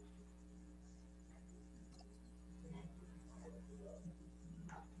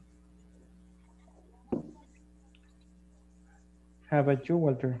 How about you,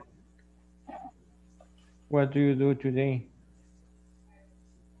 Walter? What do you do today?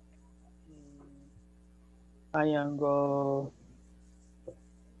 I am go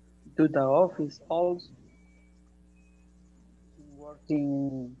to the office also,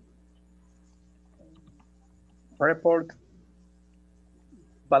 working report,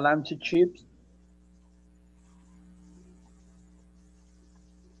 balance sheets.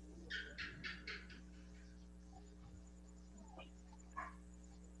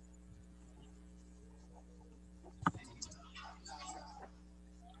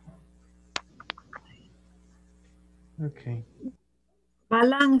 Okay.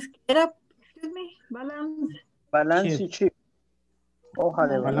 Balance, era, excuse me, balance. Balance sheet. Hoja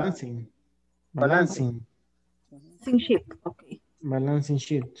de balance. Balancing. Balancing sheet, okay. Balancing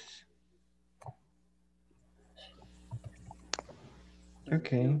sheets.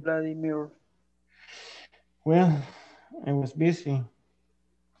 Okay. Vladimir. Well, I was busy.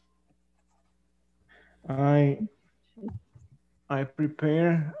 I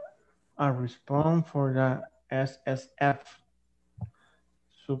prepare a response for the ISSF,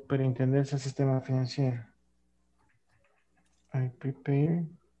 Superintendencia del Sistema Financiero. I prepare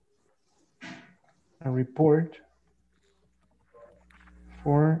a report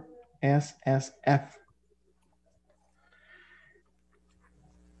for ISSF.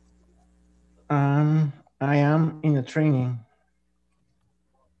 I am in a training.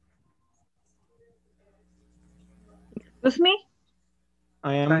 Excuse me?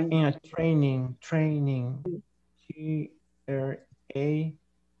 I am in a training. Training.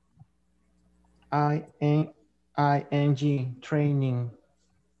 Training.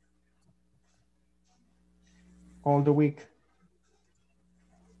 All the week.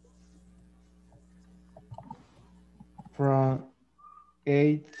 From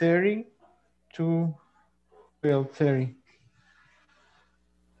 8:30 to 12:30.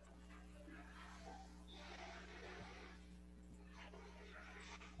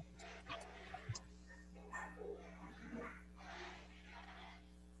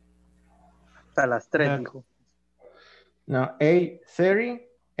 Hasta las 3, dijo. Now, 8:30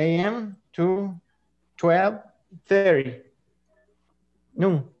 a.m. to 12:30.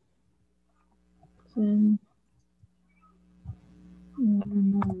 No.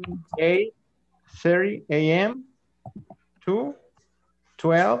 8:30 a.m. to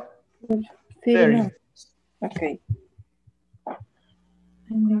 12:30. Okay.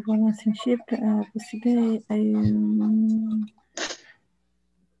 And the balancing sheet, today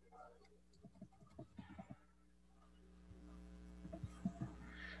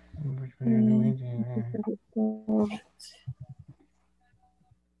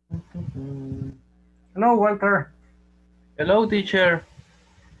Hello, Walter. Hello, teacher.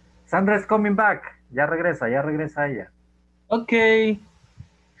 Sandra is coming back. Ya regresa ella. Okay.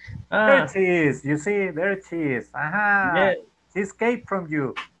 There she is. You see, there she is. Ajá. Yeah. She escaped from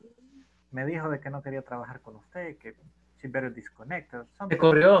you. Me dijo de que no quería trabajar con usted, que she better disconnect. Se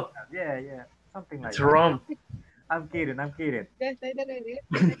corrió. Yeah. Something like It's that. wrong. I'm kidding.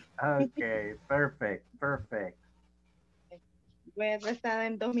 Okay, perfect. Voy a estar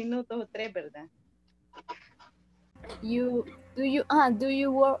en 2 minutos o 3, ¿verdad? Do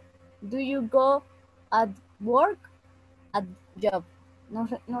you go at work? At job.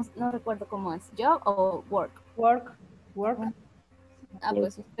 No recuerdo cómo es. Job o work. Work.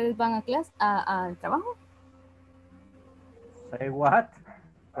 Pues ustedes van a clase, al trabajo. Say what?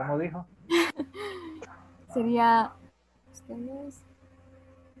 ¿Cómo dijo? Sería ustedes.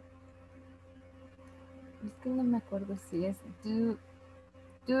 Es que no me acuerdo si es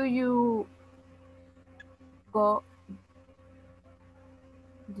do you go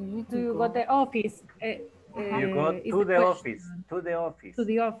go to the office? You go to the office. To the office. To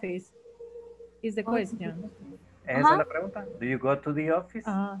the office is the question. ¿Esa es la pregunta? Do you go to the office?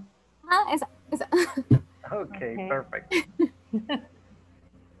 Esa. Okay, perfect.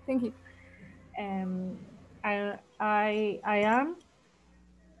 Thank you. I am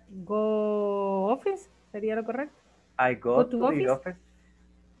go office, ¿sería lo correcto? I go to the office.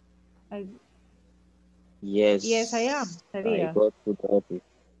 Yes. I am, sería. I go to the office.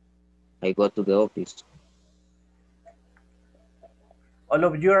 I go to the office. All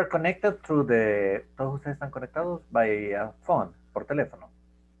of you are connected through todos ustedes están conectados by phone, por teléfono.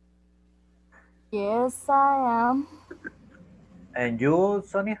 Yes, I am. And you,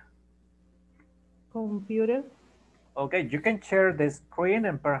 Sonia? Computer. Okay, you can share the screen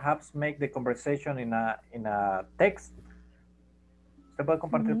and perhaps make the conversation in a text. Usted puede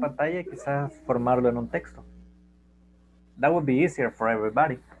compartir pantalla y quizás formarlo en un texto. That would be easier for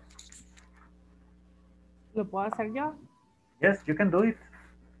everybody. ¿Lo puedo hacer yo? Yes, you can do it.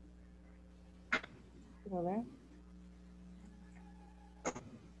 A ver.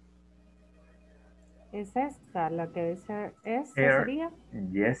 ¿Es esta la que dice esta Here. sería?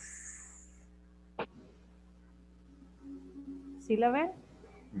 Yes. ¿Sí la ven?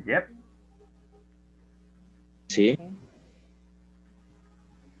 Yep. Sí. Okay.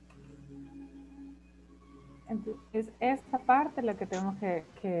 Entonces, es esta parte la que tenemos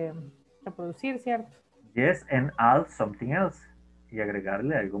que reproducir, ¿cierto? Yes, and add something else. Y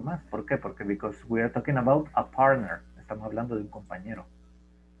agregarle algo más. ¿Por qué? Porque because we are talking about a partner. Estamos hablando de un compañero.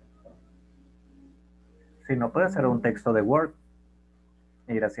 Si no, puede ser un texto de Word.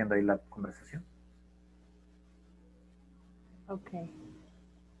 E ir haciendo ahí la conversación. Ok.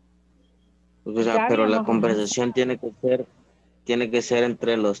 O sea, Ya pero la habíamos- conversación tiene que ser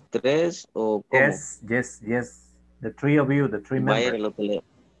entre los tres o cómo. Yes. The three of you, the three Vaya, members.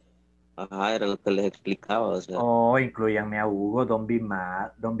 era lo que les explicaba, o sea. O incluyanme a Hugo, don't be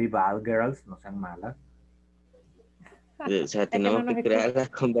bad girls, no sean malas. O sea, tenemos que crear la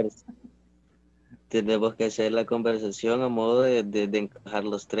conversación. Tenemos que hacer la conversación a modo de encajar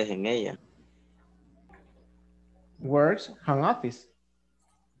los tres en ella. Works, home office.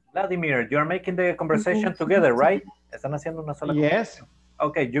 Vladimir, you're making the conversation together, right? Están haciendo una sola Yes.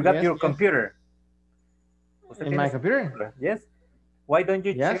 Okay, you got Yes, your yes. computer. In my computer? Yes. Why don't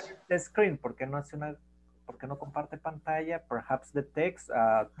you Yes. share the screen? ¿Por qué no comparte pantalla? Perhaps the text,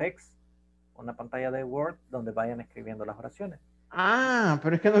 una pantalla de Word donde vayan escribiendo las oraciones. Ah,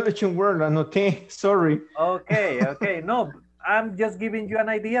 pero es que no le eché un Word, lo anoté, sorry. Okay. No, I'm just giving you an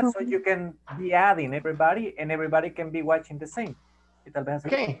idea so you can be adding everybody and everybody can be watching the same. Y tal vez así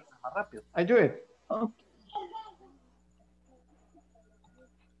Okay. más rápido. I do it.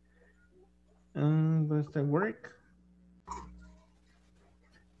 Does that work?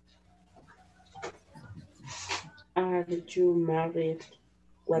 Are you married?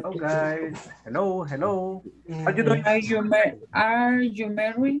 What Hello do you guys. do? Hello. How you doing? Are you married? Are you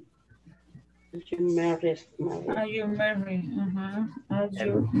married? Are you married? Are you married? Are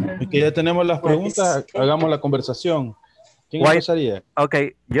you Es que ya tenemos las preguntas, hagamos la conversación. ¿Quién empezaría?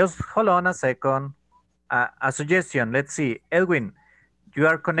 Okay, just hold on a second. A suggestion, let's see. Edwin, you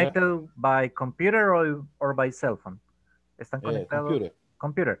are connected by computer or by cell phone? ¿Están conectados?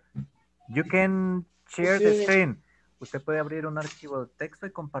 Computer. You can share the screen. Usted puede abrir un archivo de texto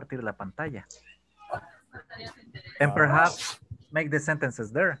y compartir la pantalla. And perhaps make the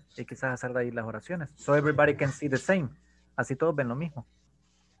sentences there. Y quizás hacer de ahí las oraciones. So everybody can see the same. Así todos ven lo mismo.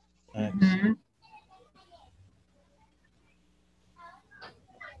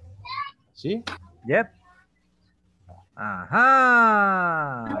 ¿Sí? Yep.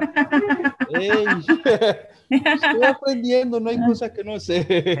 Ajá. Ey, estoy aprendiendo, no hay cosas que no sé.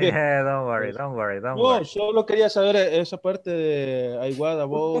 Yeah, don't worry. No, solo quería saber esa parte de I what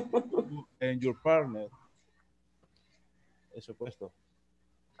about and your partner. Eso puesto.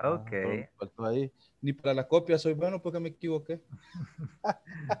 Okay. Faltó ahí. Ni para la copia soy bueno porque me equivoqué.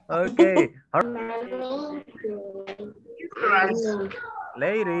 Okay.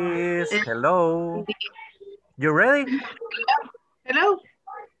 Ladies, hello. You ready? Hello.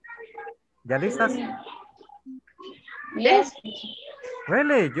 ¿Ya listas? Yes.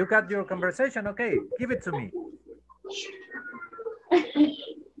 Really? You got your conversation? Okay, give it to me.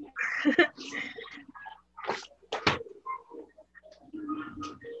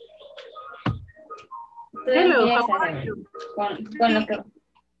 Hello, how are you?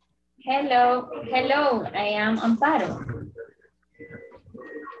 Hello, I am Amparo.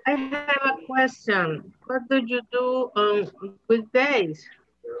 I have a question. What do you do on weekdays?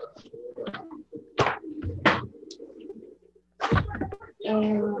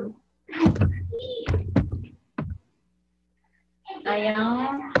 I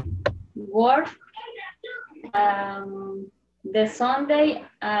am work the Sunday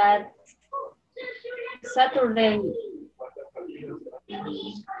at Saturday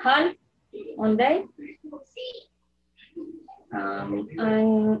half one day. I'm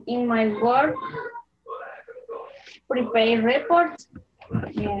in my work, prepare reports,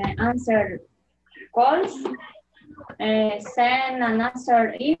 answer calls, send and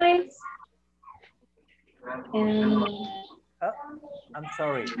answer emails. I'm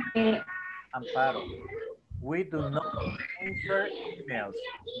sorry, Amparo. We do not answer emails.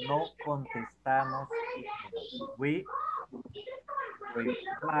 No contestamos emails. We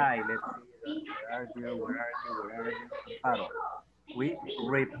reply. Let's see. Where are you? Amparo. We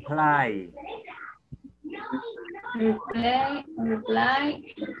reply. Reply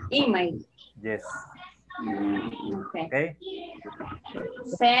email. Yes. Okay. Okay.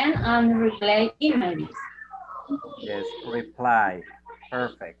 Send and reply emails. Yes, reply.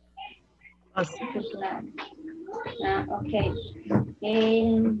 Perfect. Reply. Okay.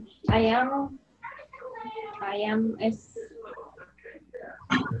 I am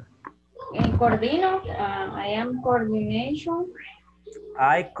coordino. I am coordination.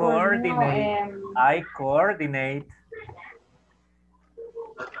 I coordinate. I coordinate.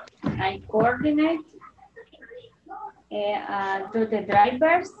 I coordinate to the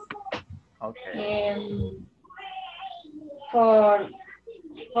drivers. Okay. For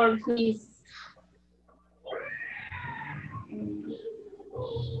his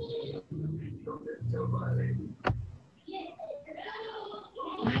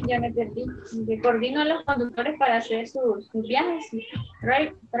ya me perdí. Que coordino a los conductores para hacer sus viajes,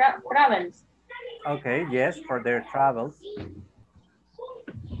 travels. Okay, yes, for their travels.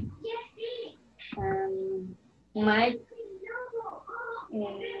 Mike,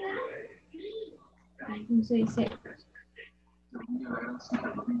 ¿cómo se dice?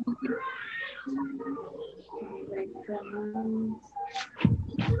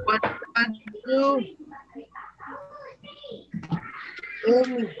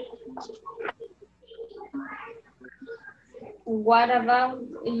 What about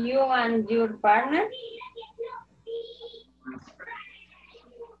you and your partner?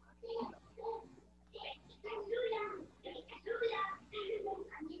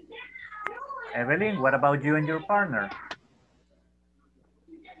 Evelyn, what about you and your partner?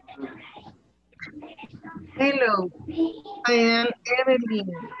 Hello, I am Evelyn.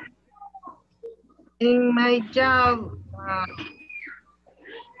 In my job,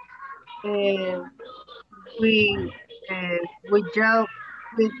 we job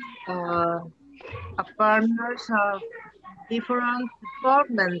with partners of different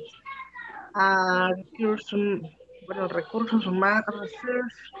departments. Recursos humanos,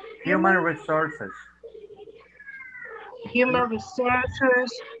 Human resources. Human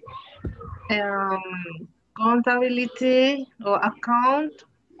resources, accountability or account,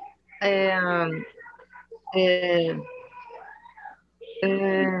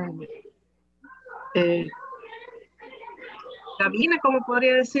 cabina, ¿cómo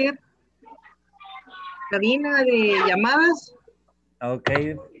podría decir? Cabina de llamadas.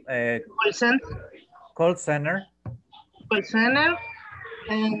 Okay. Call center. Call center. Call center.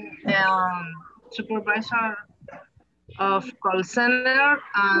 And supervisor of call center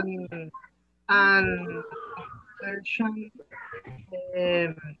and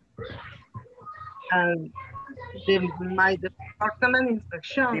my department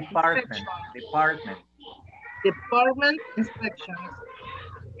inspection. Department inspections.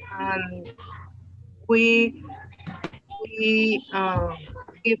 And we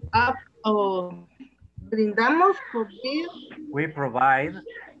give up or brindamos we provide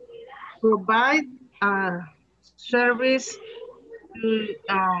service to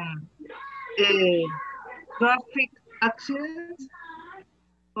traffic accidents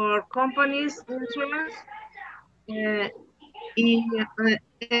for companies insurance and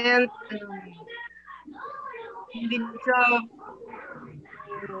individual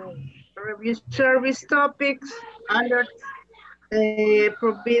review service topics, alerts,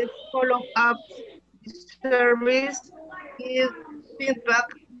 provide follow-up service, give feedback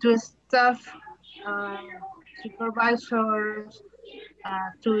to staff, supervisors,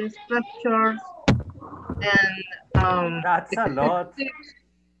 to inspectors, and that's a lot.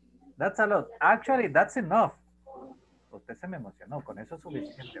 That's a lot. Actually, that's enough. Usted se me emocionó. Con eso es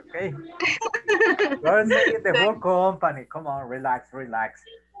suficiente, okay? You're saying the whole company. Come on, relax, relax.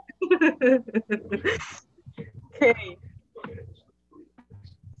 Okay.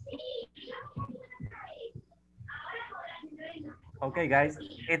 Okay, guys,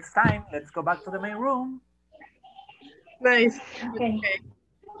 it's time. Let's go back to the main room. Nice. Okay.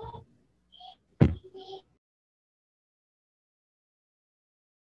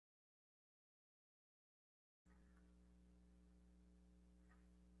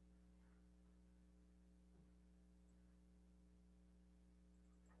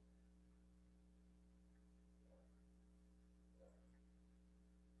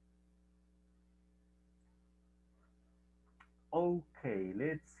 Okay,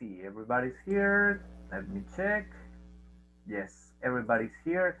 let's see. Everybody's here. Let me check. Yes, everybody's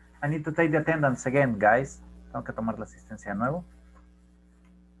here. I need to take the attendance again, guys. Tengo que tomar la asistencia de nuevo.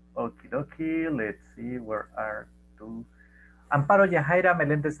 Okie dokie. Let's see. Where are you? Amparo Yajaira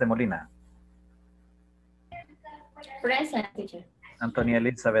Meléndez de Molina. Present, teacher. Antonia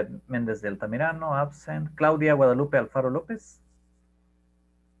Elizabeth Méndez de Altamirano, absent. Claudia Guadalupe Alfaro López.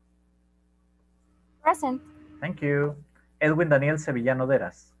 Present. Thank you. Edwin Daniel Sevillano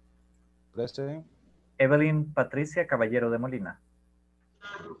Deras. Present. Evelyn Patricia Caballero de Molina.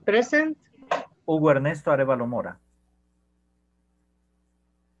 Present. Hugo Ernesto Arevalo Mora.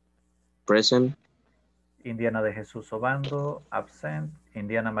 Present. Indiana de Jesús Obando, absent.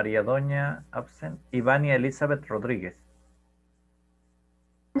 Indiana María Doña, absent. Ivania Elizabeth Rodríguez.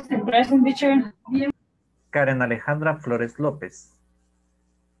 Present, teacher. Karen Alejandra Flores López.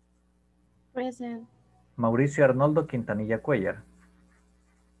 Present. Mauricio Arnoldo Quintanilla Cuellar.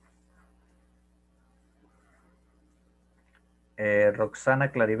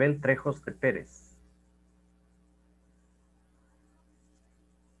 Roxana Claribel Trejos de Pérez.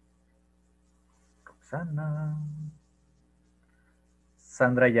 Roxana.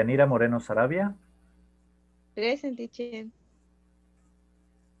 Sandra Yanira Moreno Sarabia. Present, teacher.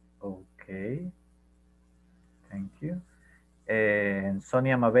 Ok. Thank you.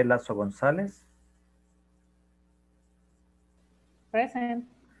 Sonia Mabel Lazo González. Present.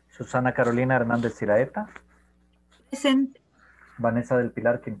 Susana Carolina Hernández Iraeta. Present. Vanessa del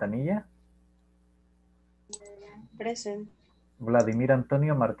Pilar Quintanilla. Present. Vladimir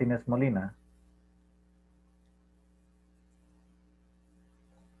Antonio Martínez Molina.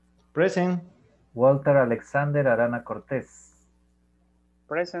 Present. Walter Alexander Arana Cortés.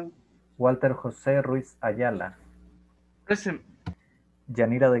 Present. Walter José Ruiz Ayala. Present.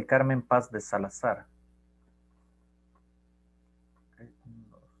 Yanira del Carmen Paz de Salazar.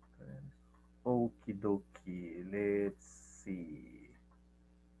 Okie dokie, let's see.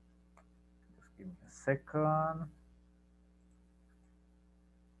 Just give me a second.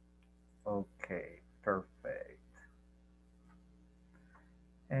 Okay, perfect.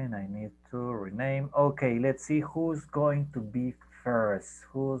 And I need to rename. Okay, let's see who's going to be first.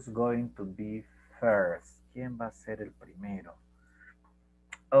 Who's going to be first? ¿Quién va a ser el primero?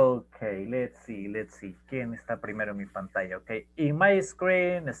 Okay, let's see. ¿Quién está primero en mi pantalla? Okay, in my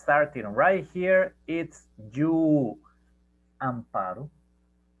screen, starting right here, it's you, Amparo.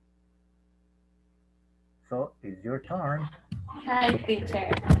 So, it's your turn. Hi,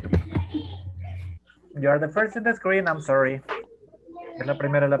 teacher. You are the first in the screen, I'm sorry. Es la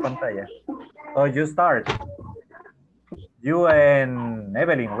primera en la pantalla. Oh, you start. You and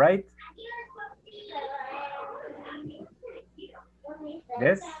Evelyn, right?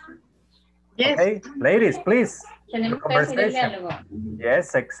 Yes? Yes. Okay, ladies, please. Tenemos The que decir el conversation. diálogo.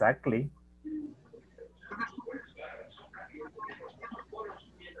 Yes, exactly.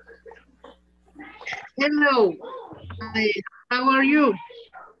 Hello. Hi, how are you?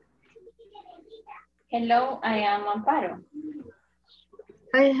 Hello, I am Amparo.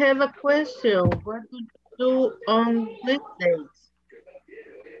 I have a question. What do you do on weekdays?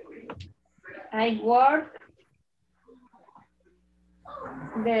 I work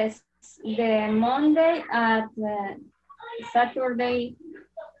the Monday at Saturday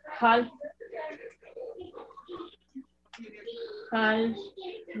half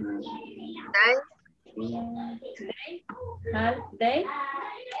day,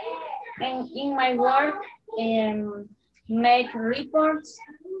 and in my work make reports,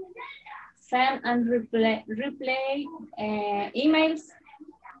 send and replay emails,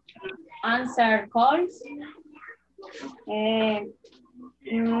 answer calls,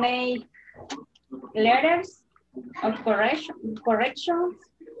 make letters of corrections,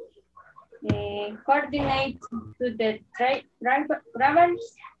 coordinate to the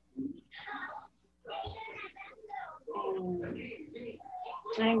travels,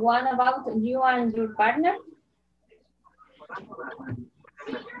 and what about you and your partner?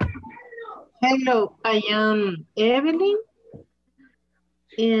 Hello, I am Evelyn,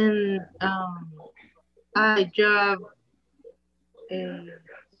 and I job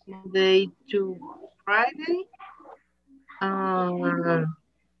Monday to Friday.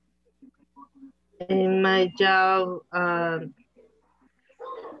 In my job,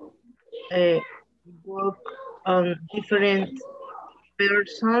 work on different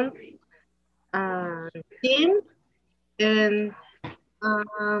person team, and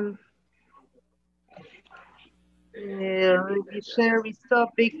review service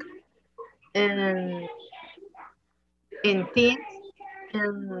topic and in teams,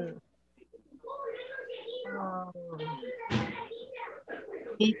 and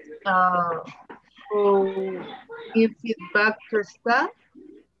it so give feedback to staff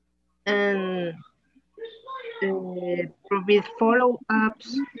and provide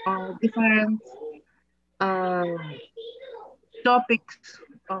follow-ups on different topics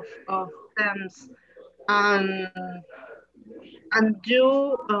of themes, and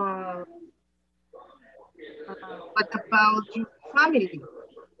you what about your family?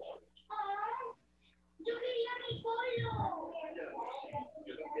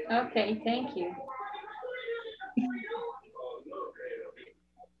 Okay, thank you.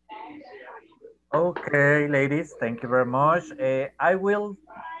 Okay, ladies, thank you very much. I will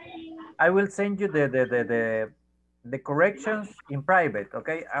send you the corrections in private,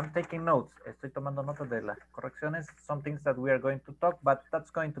 okay? I'm taking notes. Estoy tomando notas de las correcciones. Some things that we are going to talk, but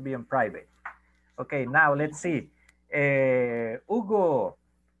that's going to be in private. Okay, now let's see. Hugo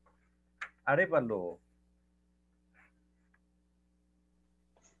Arevalo.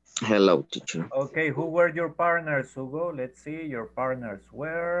 Hello, teacher. Okay, who were your partners, Hugo? Let's see, your partners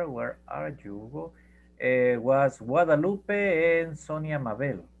were, where are you, Hugo? Was Guadalupe and Sonia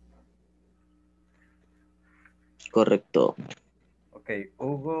Mabel. Correcto. Okay,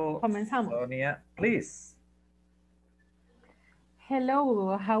 Hugo, Comenzamos. Sonia, please. Hello,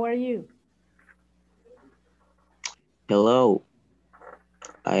 Hugo. How are you? Hello.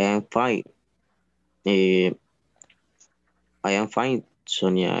 I am fine. I am fine,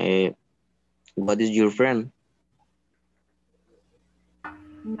 Sonia. What is your friend?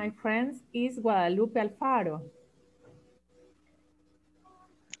 My friend is Guadalupe Alfaro.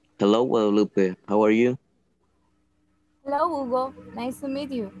 Hello, Guadalupe. How are you? Hello, Hugo. Nice to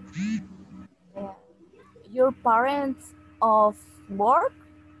meet you. Your parents of work?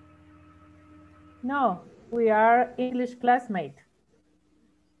 No, we are English classmates.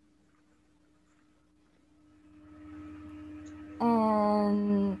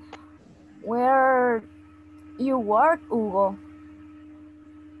 And where you work, Hugo?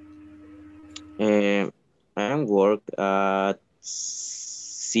 I am work at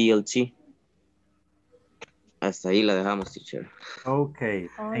CLT. Hasta ahí la dejamos, teacher. Okay,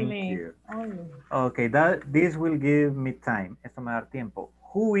 thank Only, you. only. Okay, this will give me time. Esto me da tiempo.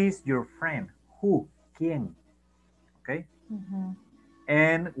 Who is your friend? Who? ¿Quién? Okay.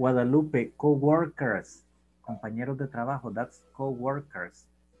 And Guadalupe, co-workers. Compañeros de trabajo, that's co-workers.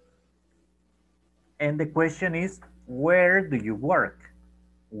 And the question is, where do you work?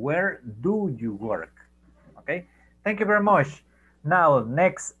 Where do you work? Okay, thank you very much. Now,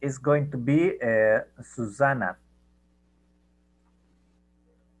 next is going to be Susanna.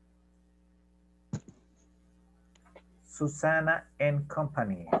 Susanna and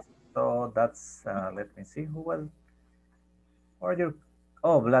company. So that's, let me see, who was, or your,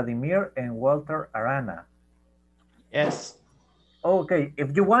 oh, Vladimir and Walter Arana. Yes. Okay,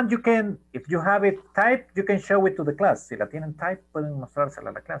 if you want, you can, if you have it typed, you can show it to the class. Si la tienen typed, pueden mostrársela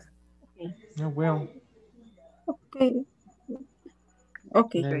a la clase. Okay. I will. Okay.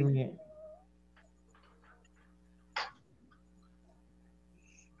 Okay. Let me...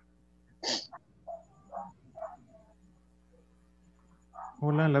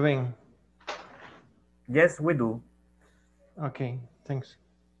 Hola, ¿la ven? Yes, we do. Okay, thanks.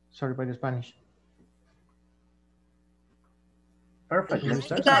 Sorry about the Spanish. Perfect. Let's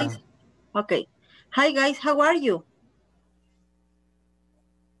Hi, start. guys. Okay. Hi, guys. How are you?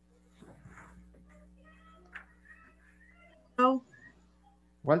 Hello.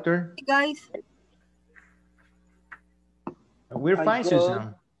 Walter. Hi, guys. We're fine,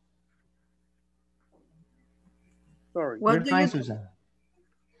 Susan. Sorry. We're fine, Susan.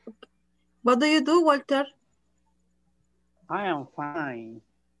 What do you do, Walter? I am fine.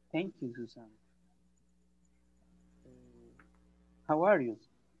 Thank you, Susan. How are you?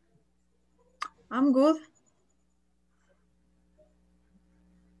 I'm good.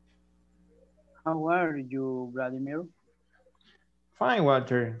 How are you, Vladimir? Fine,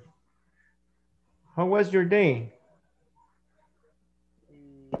 Walter. How was your day?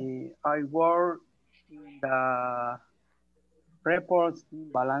 I work in the reports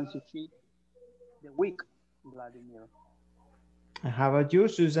balance sheet the week, Vladimir. And how about you,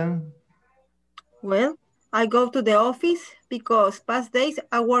 Susan? Well, I go to the office because past days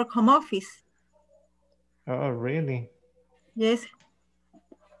I work home office. Oh, really? Yes.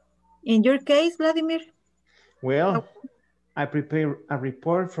 In your case, Vladimir? Well, I prepare a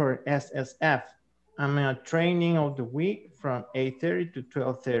report for SSF. I'm in a training of the week from 8:30 to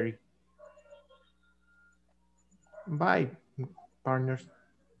 12:30. Bye, partners.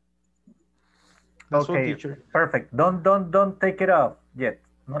 That's all, Okay, teacher. perfect. Don't take it off yet.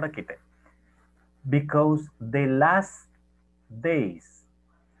 No la quite. Because the last days.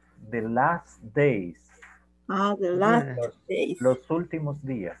 The last days. Ah, the last days. Los últimos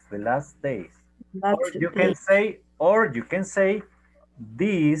días. The last days. Last or you days. can say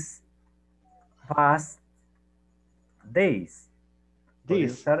these past days.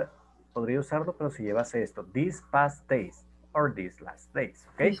 Podría usarlo, pero si llevas esto. These past days or these last days.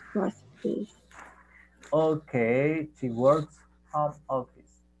 Okay. These past days. Okay, she works home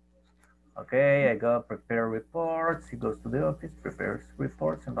office. Okay, I go prepare reports. He goes to the office, prepares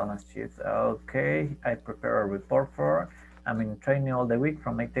reports and balance sheets. Okay, I prepare a report for I'm in training all the week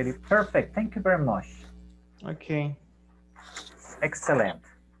from 8:30. Perfect. Thank you very much. Okay. Excellent.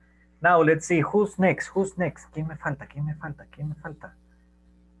 Now let's see who's next. Who's next? ¿Quién me falta? ¿Quién me falta? ¿Quién me falta?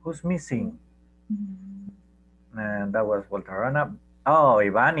 Who's missing? And that was Walter Rana. Oh,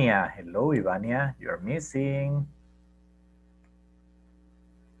 Ivania. Hello, Ivania. You're missing.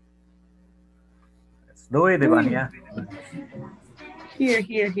 Let's do it, Ivania. Here,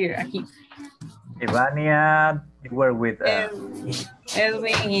 aquí. Ivania, you were with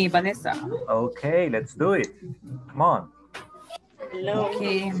Edwin y Vanessa. Okay, let's do it. Come on. Hello.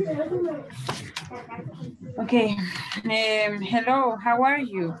 Okay. Hello, how are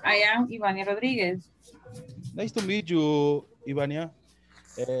you? I am Ivania Rodriguez. Nice to meet you, Ivania.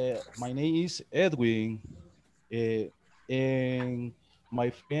 My name is Edwin. And my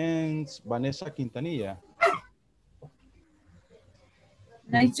friend's Vanessa Quintanilla.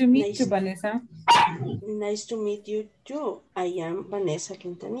 Nice to meet you, Vanessa. Nice to meet you too. I am Vanessa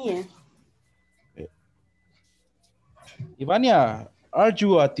Quintanilla. Ivania, are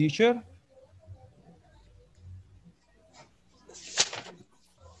you a teacher?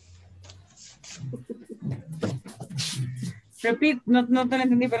 Repeat, no te lo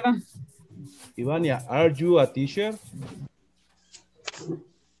entendí, perdón. Ivania, are you a teacher?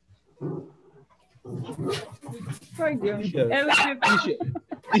 Ay, Dios.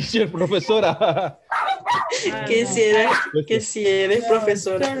 Teacher, profesora. Que si eres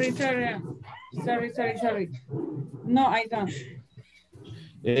profesora. Sorry. No, I don't.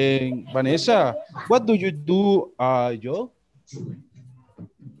 Vanessa, what do you do, Joe?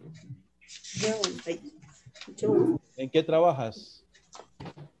 ¿En qué trabajas?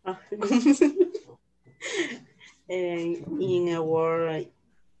 In a work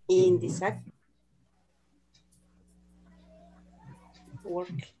in design. Work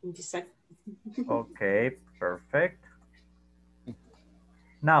in design. Okay, perfect.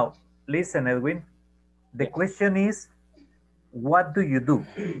 Now, listen, Edwin. The question is, what do you do?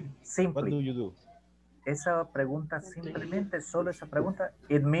 Simply. What do you do? Esa pregunta, simplemente, solo esa pregunta,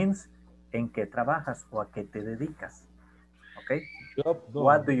 it means en qué trabajas o a qué te dedicas. Okay?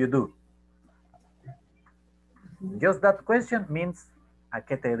 What do you do? Just that question means a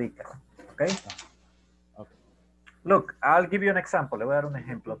qué te dedicas. Okay? Look, I'll give you an example. Le voy a dar un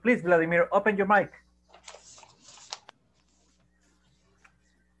ejemplo. Please, Vladimir, open your mic.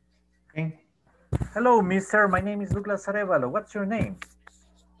 Okay. Hello, mister. My name is Douglas Arevalo. What's your name?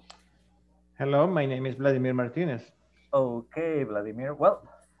 Hello, my name is Vladimir Martinez. Okay, Vladimir. Well,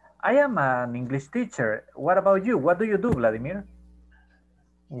 I am an English teacher. What about you? What do you do, Vladimir?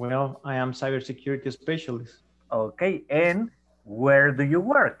 Well, I am cybersecurity specialist. Okay, and where do you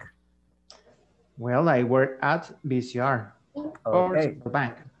work? Well, I work at BCR or the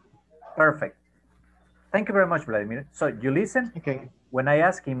bank. Perfect. Thank you very much, Vladimir. So you listen. Okay. When I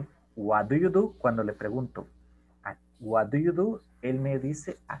ask him, what do you do? Cuando le pregunto, what do you do? Él me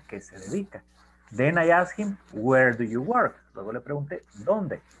dice a qué se dedica. Then I ask him, where do you work? Luego le pregunté,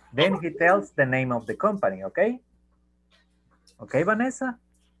 ¿dónde? Then he tells the name of the company, okay? Okay, Vanessa?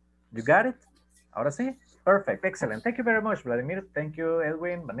 You got it? Ahora sí? Perfect, excellent. Thank you very much, Vladimir. Thank you,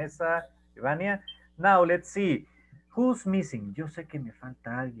 Edwin, Vanessa, Ivania. Now, let's see. Who's missing? Yo sé que me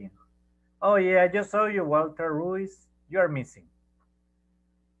falta alguien. Oh, yeah, I just saw you, Walter Ruiz. You are missing.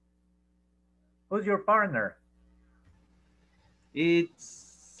 Who's your partner? It's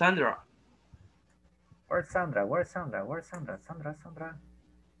Sandra. Where's Sandra? Where's Sandra? Where's Sandra? Sandra.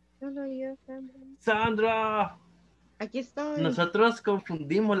 Solo yo, Sandra. Sandra. Aquí estoy. Nosotros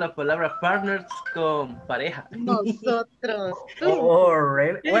confundimos la palabra partners con pareja. Nosotros. Oh,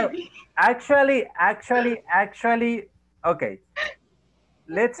 really? Well, actually, okay.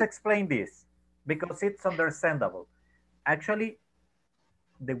 Let's explain this because it's understandable. Actually,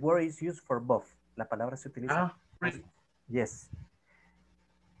 the word is used for both. La palabra se utiliza. Really? Yes.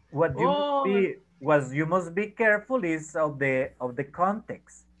 What you must be careful is of the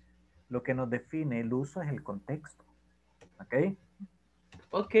context. Lo que nos define el uso es el contexto. Okay?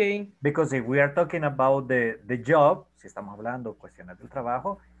 Okay. Because if we are talking about the job, si estamos hablando cuestiones del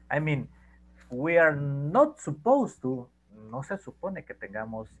trabajo, I mean, we are not supposed to, no se supone que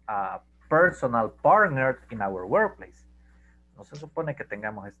tengamos a personal partner in our workplace. No se supone que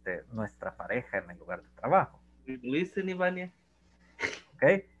tengamos nuestra pareja en el lugar de trabajo. Listen, Ivania.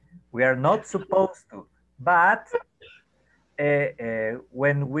 Okay? We are not supposed to, but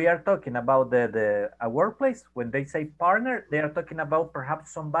when we are talking about a workplace, when they say partner, they are talking about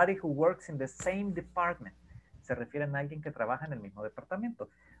perhaps somebody who works in the same department. Se refieren a alguien que trabaja en el mismo departamento.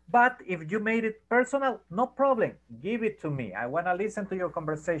 But if you made it personal, no problem. Give it to me. I want to listen to your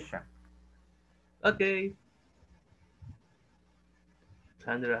conversation. Okay.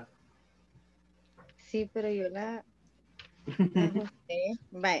 Sandra. Sí, pero yo la ajusté.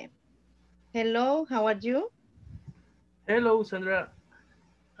 Vaya. Hello, how are you? Hello, Sandra.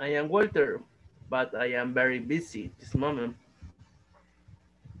 I am Walter, but I am very busy this moment.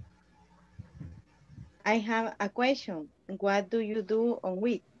 I have a question. What do you do on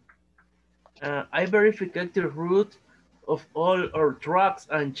week? I verify the route of all our trucks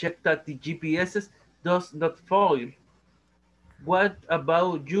and check that the GPS does not fail. What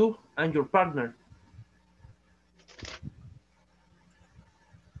about you and your partner?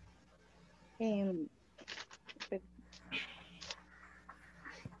 Um,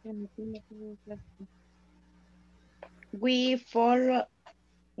 we follow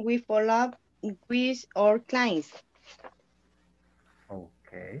up with our clients.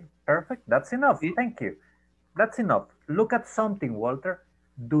 Okay, perfect. That's enough. Thank you. That's enough. Look at something, Walter.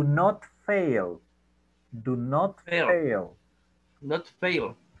 Do not fail. Do not fail. Not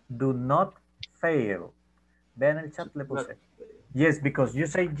fail. Do not fail. Vean el chat, le puse. Yes, because you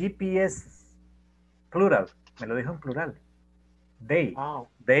say GPS plural. Me lo dijo en plural. They.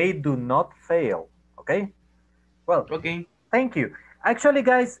 They do not fail. Okay? Well, okay. Thank you. Actually,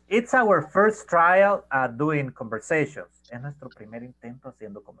 guys, it's our first trial doing conversations. Es nuestro primer intento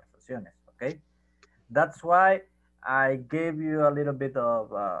haciendo conversaciones. Okay? That's why I gave you a little bit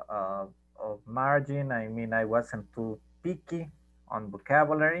of margin. I mean, I wasn't too picky on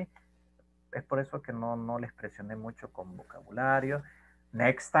vocabulary. Es por eso que no les presioné mucho con vocabulario.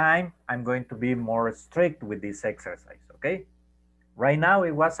 Next time, I'm going to be more strict with this exercise, okay? Right now,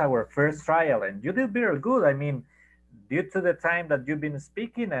 it was our first trial, and you did very good. I mean, due to the time that you've been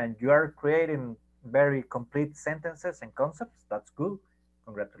speaking and you are creating very complete sentences and concepts, that's good.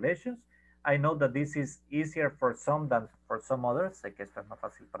 Congratulations. I know that this is easier for some than for some others. Sé que esto es más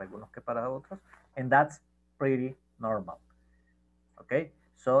fácil para algunos que para otros, and that's pretty normal. Okay?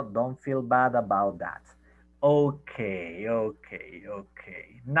 So don't feel bad about that. Okay.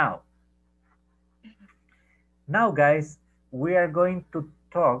 Now, guys, we are going to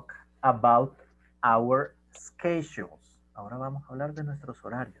talk about our schedules. Ahora vamos a hablar de nuestros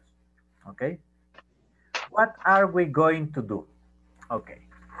horarios. Okay? What are we going to do? Okay.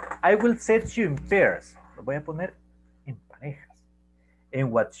 I will set you in pairs. Lo voy a poner en parejas.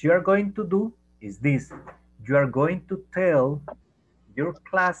 And what you are going to do is this. You are going to tell your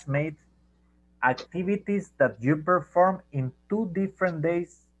classmates activities that you perform in 2 different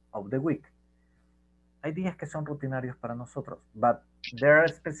days of the week. Hay días que son rutinarios para nosotros, but there are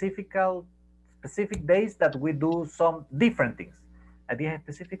specific days that we do some different things. Hay días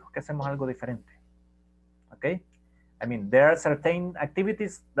específicos que hacemos algo diferente. Okay? I mean, there are certain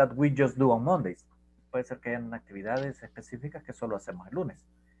activities that we just do on Mondays. Puede ser que hayan actividades específicas que solo hacemos el lunes.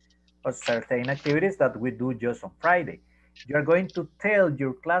 Or certain activities that we do just on Friday. You're going to tell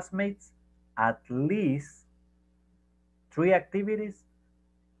your classmates at least 3 activities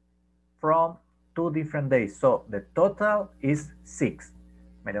from 2 different days. So the total is 6.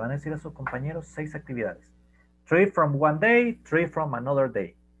 Me le van a decir a sus compañeros 6 actividades. 3 from one day, 3 from another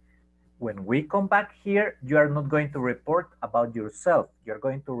day. When we come back here, you are not going to report about yourself. You're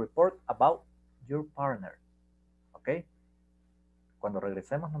going to report about your partner. Okay? Cuando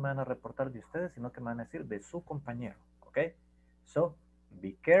regresemos no me van a reportar de ustedes, sino que me van a decir de su compañero. Okay? So,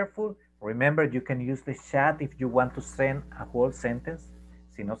 be careful. Remember, you can use the chat if you want to send a whole sentence.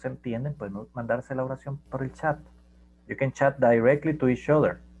 Si no se entienden, pueden mandarse la oración por el chat. You can chat directly to each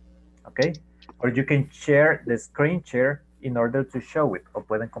other. Okay? Or you can share the screen share in order to show it. O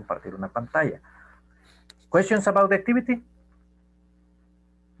pueden compartir una pantalla. Questions about the activity?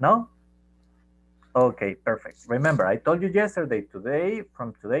 No? Okay, perfect. Remember, I told you yesterday,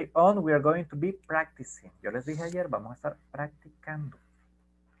 from today on, we are going to be practicing. Yo les dije ayer, vamos a estar practicando.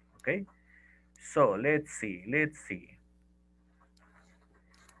 Okay? So, let's see.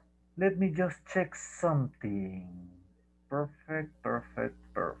 Let me just check something. Perfect.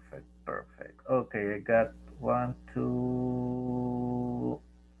 Okay, I got 1, 2.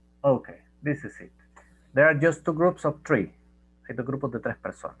 Okay, this is it. There are just 2 groups of 3. Hay 2 grupos de 3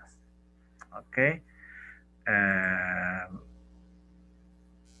 personas. Okay.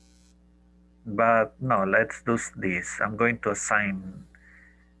 But no, let's do this. I'm going to assign.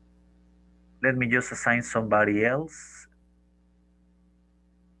 Let me just assign somebody else.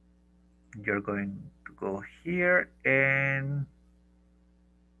 You're going to go here and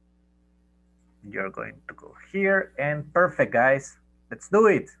you're going to go here and perfect, guys. Let's do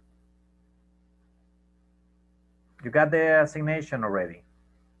it. You got the assignation already.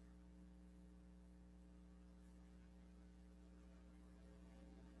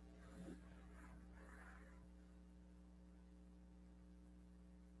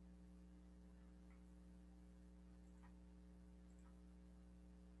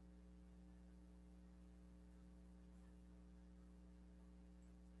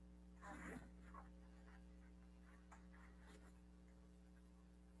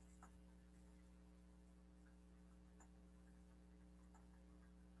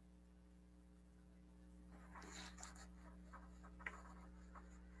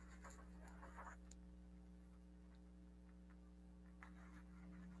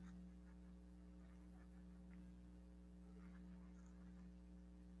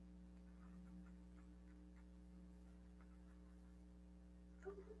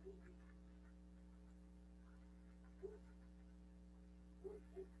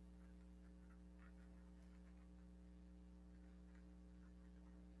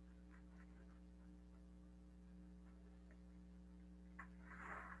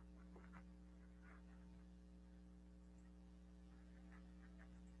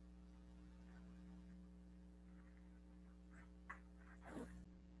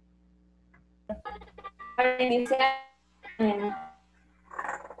 para iniciar en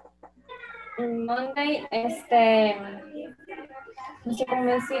Monday, no sé cómo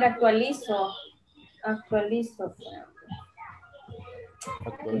decir, actualizo. Actualizo.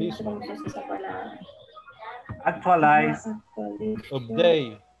 ¿Cómo se usa esa palabra? Actualize.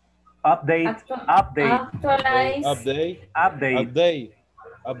 Update. Update. Update. Actualize. Update. Update. Update.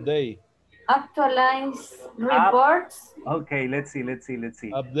 Update. Actualize reports. Okay, let's see.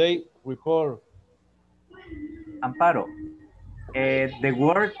 Update report. Amparo. The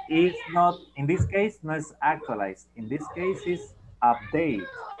word is not, in this case, no es actualize. In this case is update.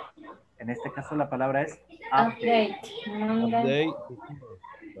 En este caso la palabra es update. Update.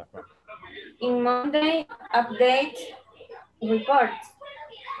 In Monday, update reports.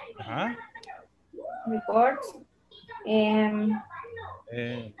 Ajá. Reports.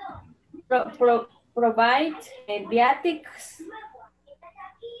 Provide viatics.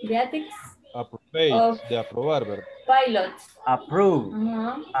 Approve. De aprobar, ¿verdad? Pilots. Approve.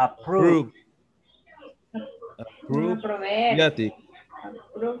 Approve. Approve. Viatic.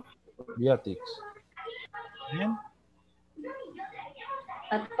 Approve. Viatics. Bien.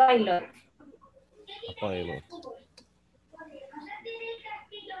 A pilot. A pilot.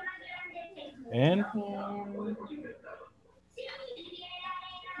 And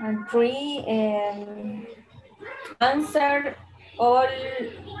three, answer all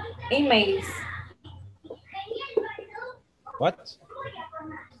emails. what?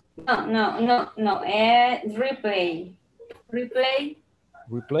 No. Replay. Replay.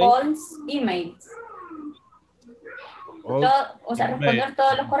 All emails. O sea, responder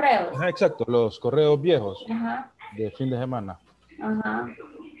todos los correos. Ajá, exacto, los correos viejos. Ajá. De fin de semana. Ajá.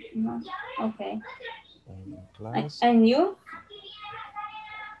 Okay. Class. And you?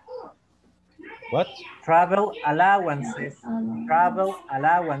 What? Travel allowances. Travel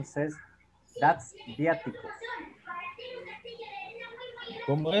allowances. That's viáticos.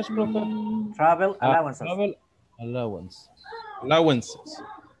 ¿Cómo es, profe? Travel allowances. Travel allowance. Allowances.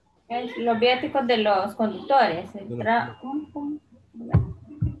 Los viáticos de los conductores.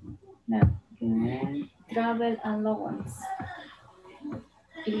 Travel allowance.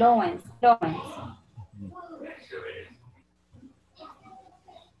 Allowance.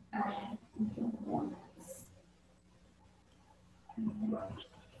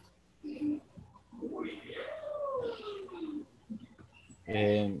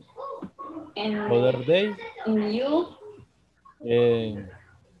 Other day. And you?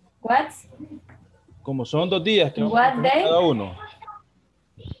 What? Como son 2 días que What day? cada uno.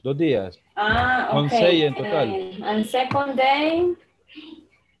 2 días. Okay. Con 6 en total. And second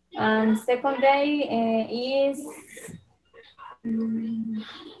day is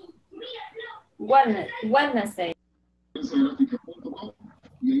Wednesday.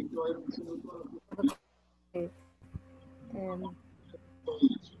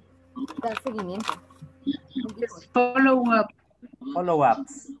 Dar seguimiento.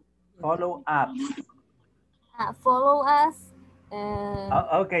 Follow-ups. Follow us.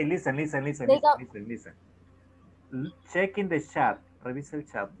 Okay, listen. Check in the chat. Revisa el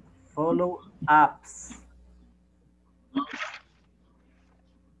chat. Follow-ups.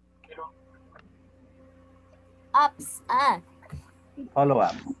 Follow-ups. Yeah.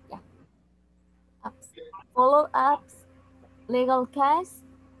 Follow-ups. Legal case.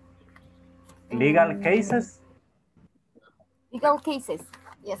 Legal cases? Legal cases,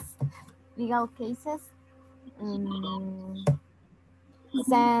 yes. Legal cases.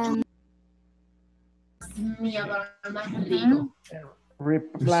 Send.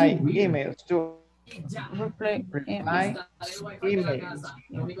 Reply emails too. Reply emails.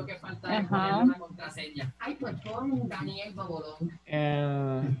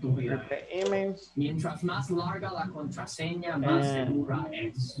 And reply emails. Mientras más larga la contraseña, más segura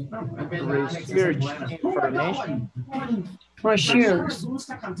es. Research information. Research.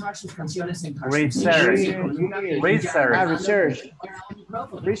 Gusta cantar sus canciones en Research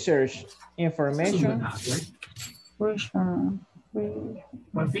information.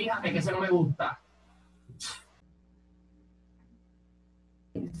 Pues fíjate que eso no me gusta.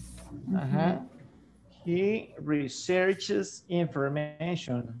 He researches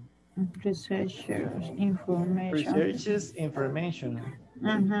information. Researches information.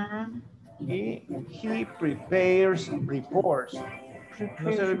 He prepares reports.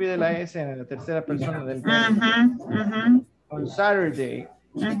 No se olvide la S en la tercera persona del verbo. On Saturday,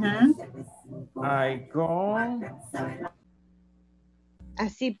 I go.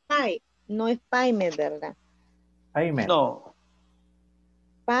 Así pay, no es payment, ¿verdad? Payment. No.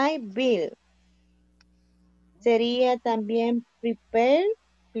 Pay bill. Sería también prepare,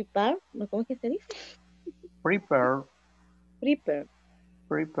 ¿cómo es que se dice? Prepare. Prepare.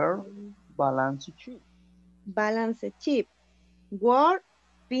 Prepare. Balance sheet. Balance sheet. Work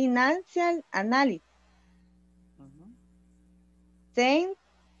financial analysis. Send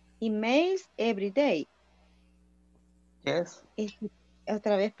emails every day. Yes.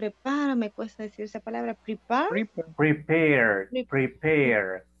 Otra vez prepara, me cuesta decir esa palabra. Prepare. Prepare.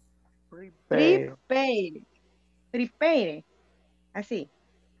 Prepare. Prepare. Así.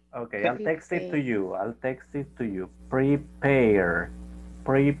 Okay, I'll text it to you. I'll text it to you. Prepare.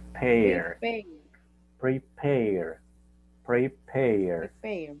 Prepare. Prepare. Prepare. Prepare.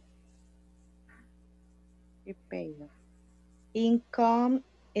 Prepare. Income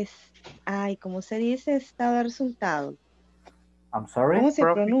es, ay, ¿cómo se dice? Estado de resultado. I'm sorry? ¿Cómo se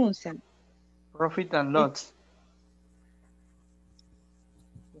pronuncia? Profit and loss.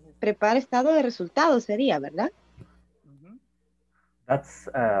 Prepara estado de resultados sería, ¿verdad? That's,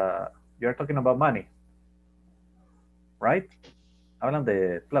 you're talking about money, right? Hablan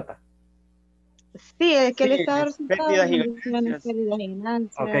de plata. Sí, es que Sí, el estado de resultados pérdidas y es pérdidas y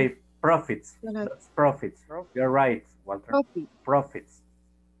ganancias. Okay, profits. That's profits. You're right, Walter. Profits.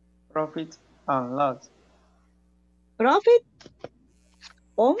 Profit and loss. Profit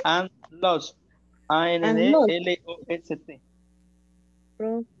and loss. A-N-D-L-O-S-T.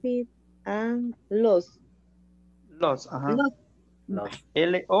 Profit and loss. Loss, ajá. Loss.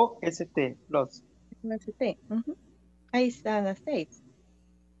 L-O-S-T. Loss. L-O-S-T. Ahí están las 6.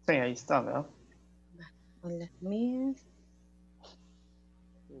 Sí, ahí está, ¿verdad? Con las mías.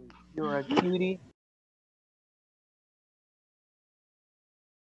 Your activity.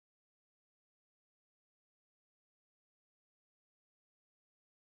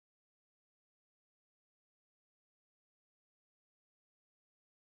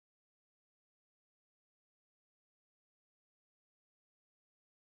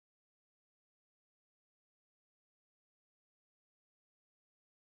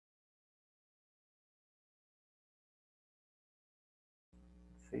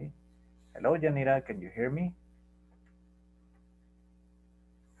 See? Hello, Janira, can you hear me?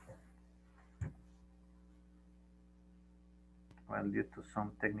 Well, due to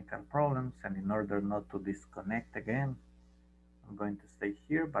some technical problems and in order not to disconnect again, I'm going to stay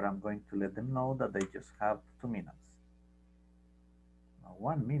here, but I'm going to let them know that they just have 2 minutes. No,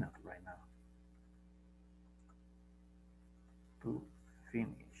 1 minute right now to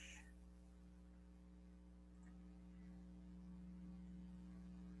finish.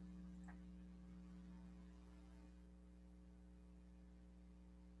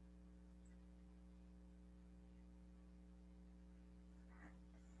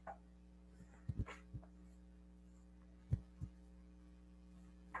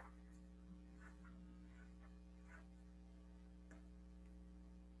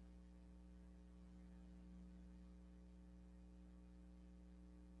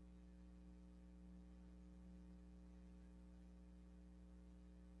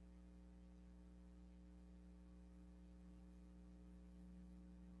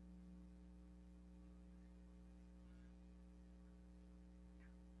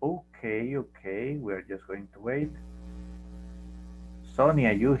 Okay, we're just going to wait.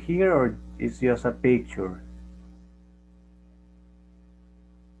 Sonia, you here or is just a picture?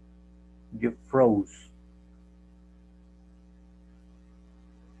 You froze.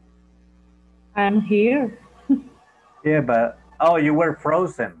 I'm here. Yeah, but, oh, you were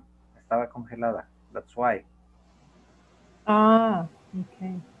frozen. Estaba congelada. That's why. Ah,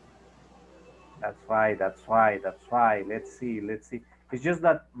 okay. That's why. Let's see. It's just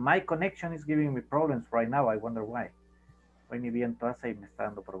that my connection is giving me problems right now. I wonder why. Hoy ni vi en casa y me está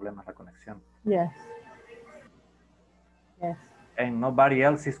dando problemas la conexión. Yes. And nobody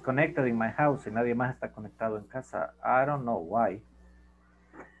else is connected in my house. Y nadie más está conectado en casa. I don't know why.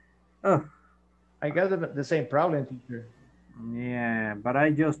 Oh. I got the same problem, teacher. Yeah, but I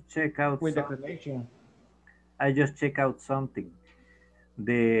just check out with the connection. I just check out something.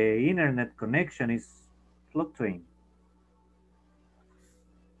 The internet connection is fluctuating.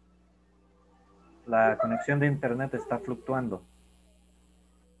 La conexión de internet está fluctuando.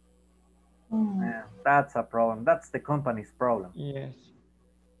 Yeah, that's a problem. That's the company's problem. Yes.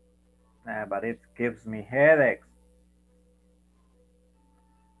 But it gives me headaches.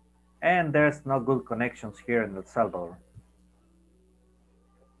 And there's no good connections here in El Salvador.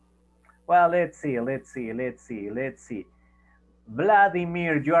 Well, let's see.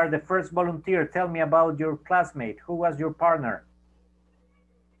 Vladimir, you are the first volunteer. Tell me about your classmate. Who was your partner?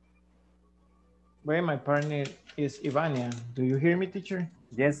 Well, my partner is Ivania. Do you hear me, teacher?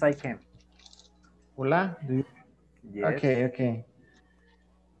 Yes, I can. Hola? Do you? Yes. Okay.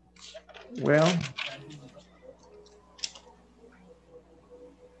 Well,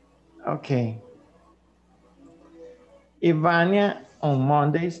 Okay. Ivania on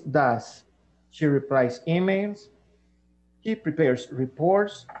Mondays does. She replies emails. She prepares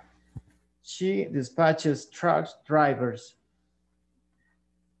reports. She dispatches trucks drivers.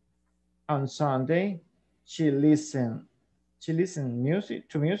 On Sunday, she listens to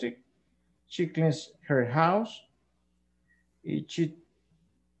music. She cleans her house. She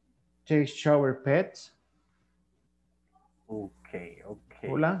takes shower pets. Okay.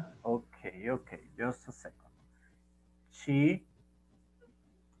 Hola. Okay. Just a second. She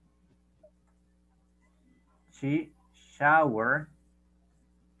showers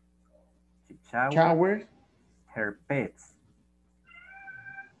her pets.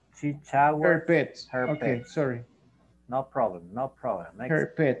 She showers Her pets. her Okay, pets. sorry. No problem.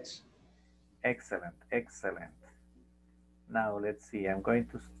 Her pets. Excellent. Now let's see. I'm going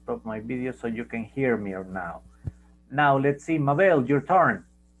to stop my video so you can hear me now. Now let's see. Mabel, your turn.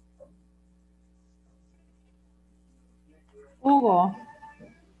 Hugo.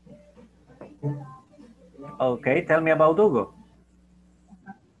 Okay, tell me about Hugo.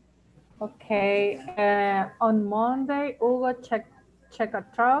 Okay, on Monday, Hugo check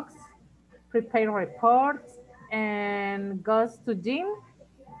trucks, prepare reports, and goes to gym.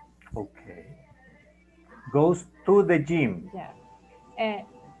 Okay. Goes to the gym. Yeah.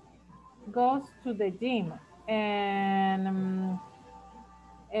 Goes to the gym. And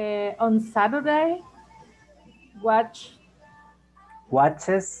on Saturday, watches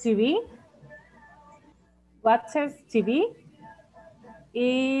TV,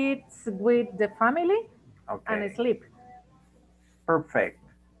 eats with the family, and sleep. Perfect.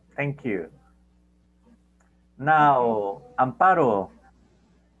 Thank you. Now, Amparo.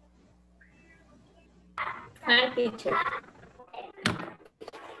 Hi, teacher.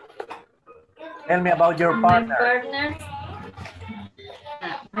 Tell me about your partner.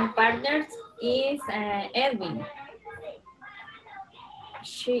 My partner is Edwin.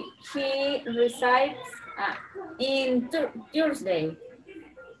 He resides in Thursday.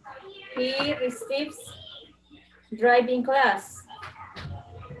 He receives driving class.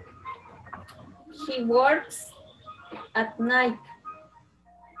 He works at night.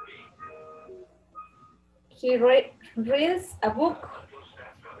 He reads a book.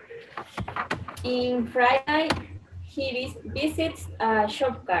 In Friday, he visits a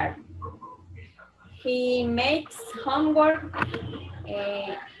shop card. He makes homework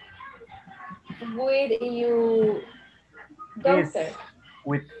with your daughter.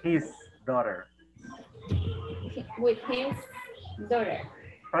 With his daughter.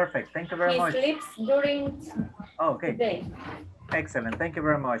 Perfect. Thank you very much. He sleeps during the day. Excellent. Thank you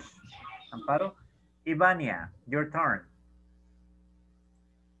very much, Amparo. Ivania, your turn.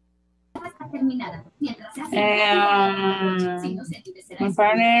 My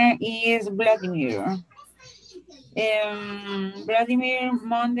partner is Vladimir. Vladimir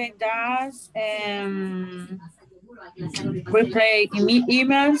Monday does reply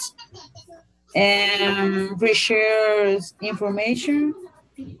emails and reshares information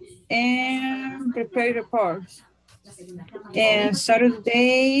and prepare reports. And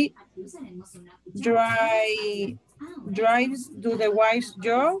Saturday drives to the wife's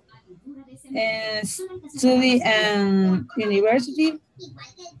job and study and university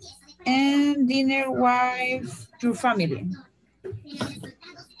and dinner wife to family.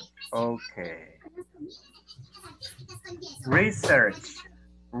 Okay. Research.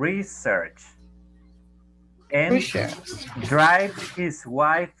 And drives his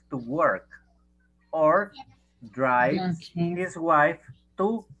wife to work or drives his wife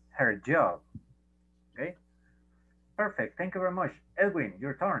to her job. Okay. Perfect. Thank you very much. Edwin,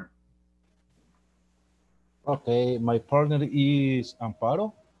 your turn. Okay, my partner is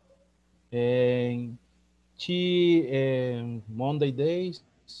Amparo, and she Monday days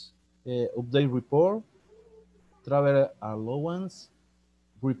update report, travel allowance,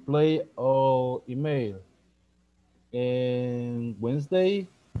 reply all email, and Wednesday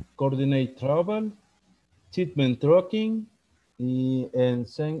coordinate travel, treatment tracking, and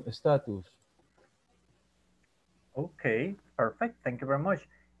send status. Okay, perfect. Thank you very much.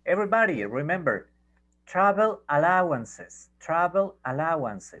 Everybody, remember, travel allowances,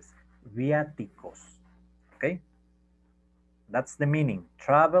 viáticos, okay? That's the meaning.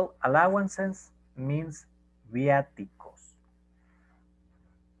 Travel allowances means viáticos.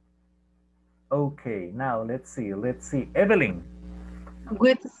 Okay, now let's see. Evelyn.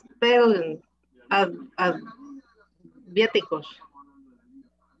 With spelling, viáticos.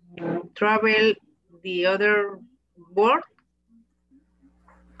 Travel the other word.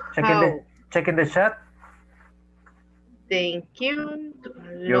 Checking the chat. Thank you.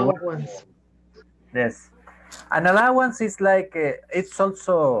 You're welcome. Allowance. Yes. An allowance is like, it's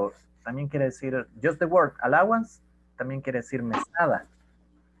also, también quiere decir, just the word allowance, también quiere decir mesada.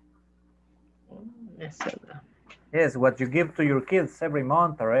 Mesada. Yes, what you give to your kids every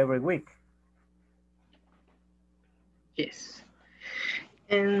month or every week. Yes.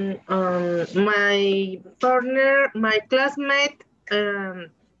 And my partner, my classmate,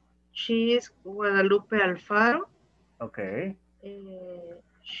 she is Guadalupe Alfaro. Okay.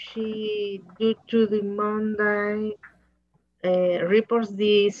 She, due to the Monday, reports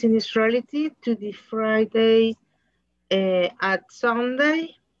the sinistrality to the Friday at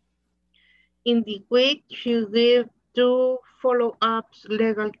Sunday. In the week, she did 2 follow-ups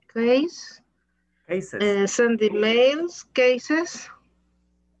legal cases. Send the mails, cases.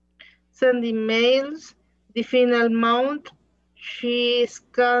 Send the mails, the final amount. She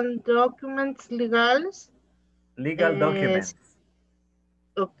scanned documents legals. Legal documents.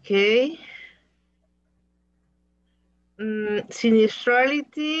 Okay.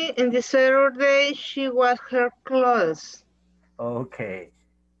 Sinistrality, in the Saturday, she was her clothes. Okay.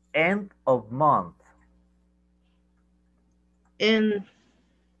 End of month. End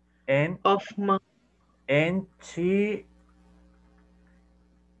of month. And she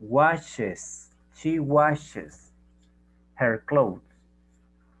washes her clothes.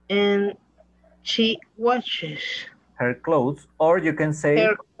 And she washes her clothes, or you can say,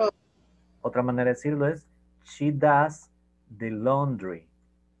 her clothes. Otra manera de decirlo es, she does the laundry.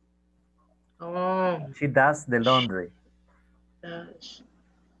 Oh. She does the laundry. Does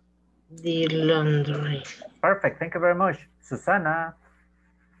the laundry. Perfect. Thank you very much. Susana.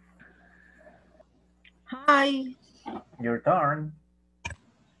 Hi. Your turn.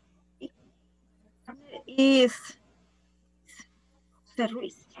 Is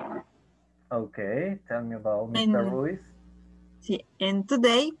Ruiz. Okay. Tell me about Mr. Ruiz. Sí, and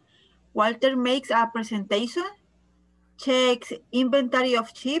today, Walter makes a presentation, checks inventory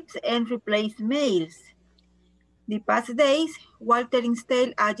of chips, and replaces mails. The past days, Walter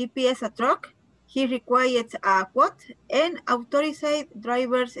installed a GPS truck. He requires a quote and authorized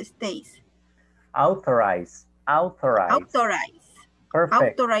driver's stays. Authorize.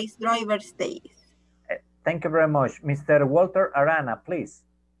 Perfect. Authorized driver stays. Thank you very much. Mr. Walter Arana, please.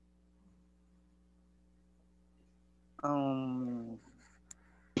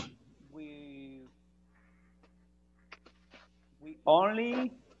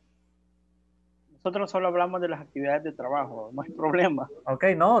 Nosotros solo hablamos de las actividades de trabajo, no hay problema.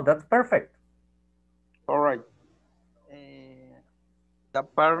 Okay, no, that's perfect. All right. The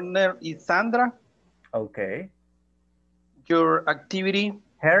partner is Sandra. Okay. Your activity.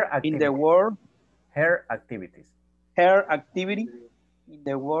 Her activity. In the world. Her activities. Her activity in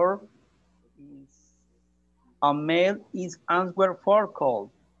the world is a mail is answer for call.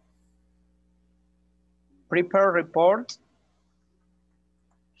 Prepare report.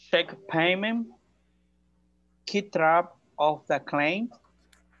 Check payment. Keep track of the claim.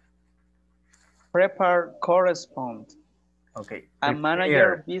 Prepare correspond. Okay. A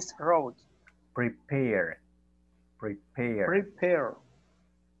manager this road. Prepare.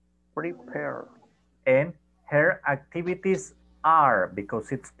 And her activities are,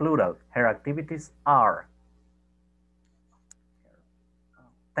 because it's plural, her activities are.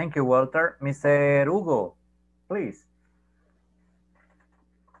 Thank you, Walter. Mr. Hugo, please.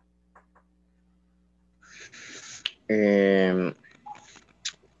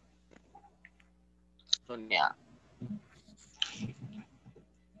 Sonia.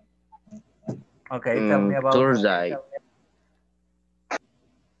 Okay, tell me about Thursday.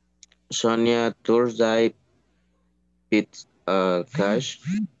 Sonia, Thursday, it's cash,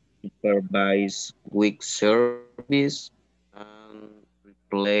 supervise week service, and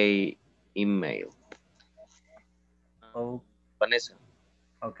replay email. Oh. Vanessa.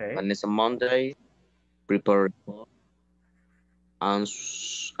 Okay. Vanessa Monday, prepare report,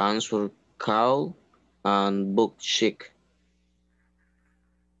 answer call, and book check.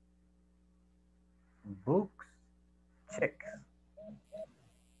 Books check.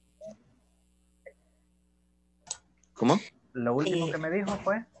 ¿Cómo? Lo último que me dijo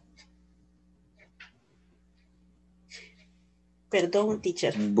fue. Perdón,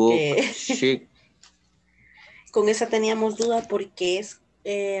 teacher. Book check. Con esa teníamos duda porque es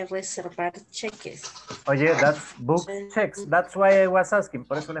reservar cheques. Oye, that's book checks. That's why I was asking.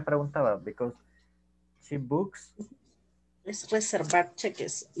 Por eso le preguntaba, because she books. Es reservar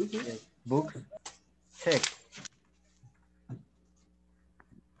cheques. Books check.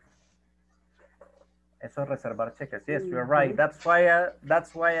 Eso es reservar cheques. Yes, you're right. That's why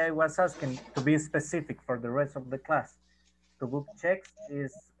I was asking to be specific for the rest of the class. to book checks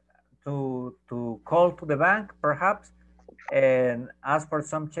is to call to the bank, perhaps, and ask for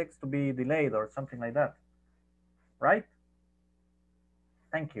some checks to be delayed or something like that. Right?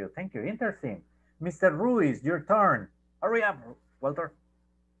 Thank you. Thank you. Interesting. Mr. Ruiz, your turn. Hurry up, Walter.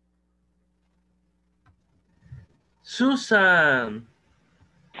 Susan,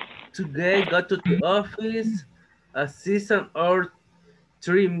 today go to the office, assistant or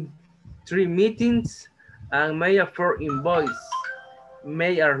three meetings, and made a 4 invoice.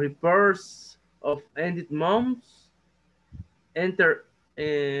 Made a reports of ended months, enter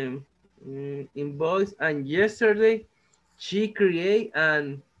invoice, and yesterday she create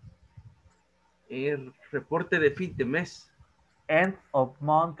an reporte de fin de mes. End of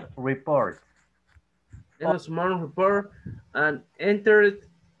month report. End of month report, and entered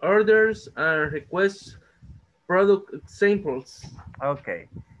orders and requests product samples. Okay.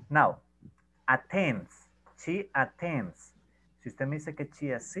 Now, attends. She attends. Si usted me dice que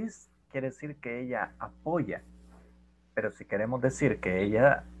she assists, quiere decir que ella apoya. Pero si queremos decir que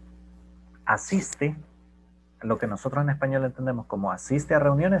ella asiste, lo que nosotros en español entendemos como asiste a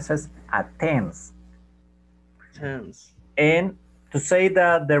reuniones es attends. And to say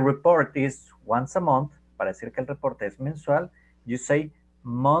that the report is once a month, para decir que el reporte es mensual, you say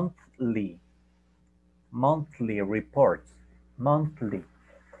monthly. Monthly report. Monthly.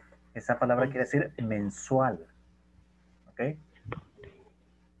 Esa palabra quiere decir mensual. Okay?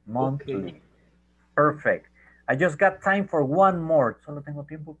 Monthly. Okay. Perfect. I just got time for one more. Solo tengo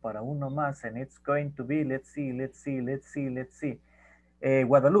tiempo para uno más, and it's going to be, let's see.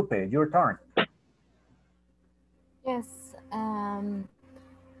 Guadalupe, your turn. Yes.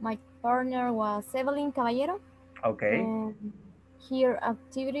 My partner was Evelyn Caballero. Okay. And here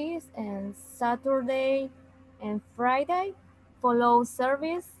activities and Saturday and Friday follow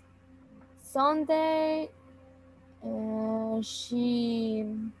service. Sunday she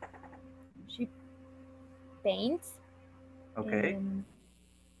paints. Okay.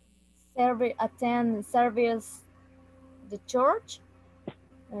 Attend service the church,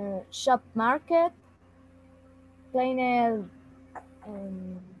 shop market, clean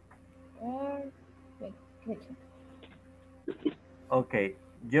Okay,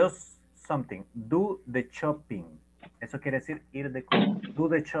 just something. Do the shopping. Eso quiere decir ir de compras. Do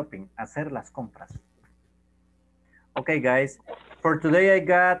the shopping, hacer las compras. Okay, guys. For today I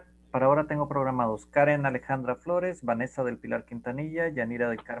got, para ahora tengo programados Karen Alejandra Flores, Vanessa del Pilar Quintanilla, Yanira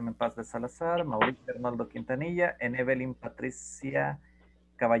del Carmen Paz de Salazar, Mauricio Arnoldo Quintanilla, en Evelyn Patricia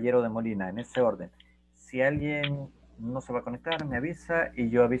Caballero de Molina, en ese orden. Si alguien no se va a conectar, me avisa y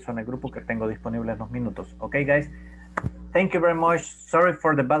yo aviso en el grupo que tengo disponibles los minutos. Okay, guys. Thank you very much. Sorry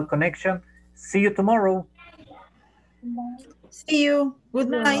for the bad connection. See you tomorrow. See you. Good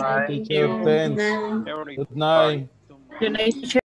night. Teacher, thanks. Good night. Good night.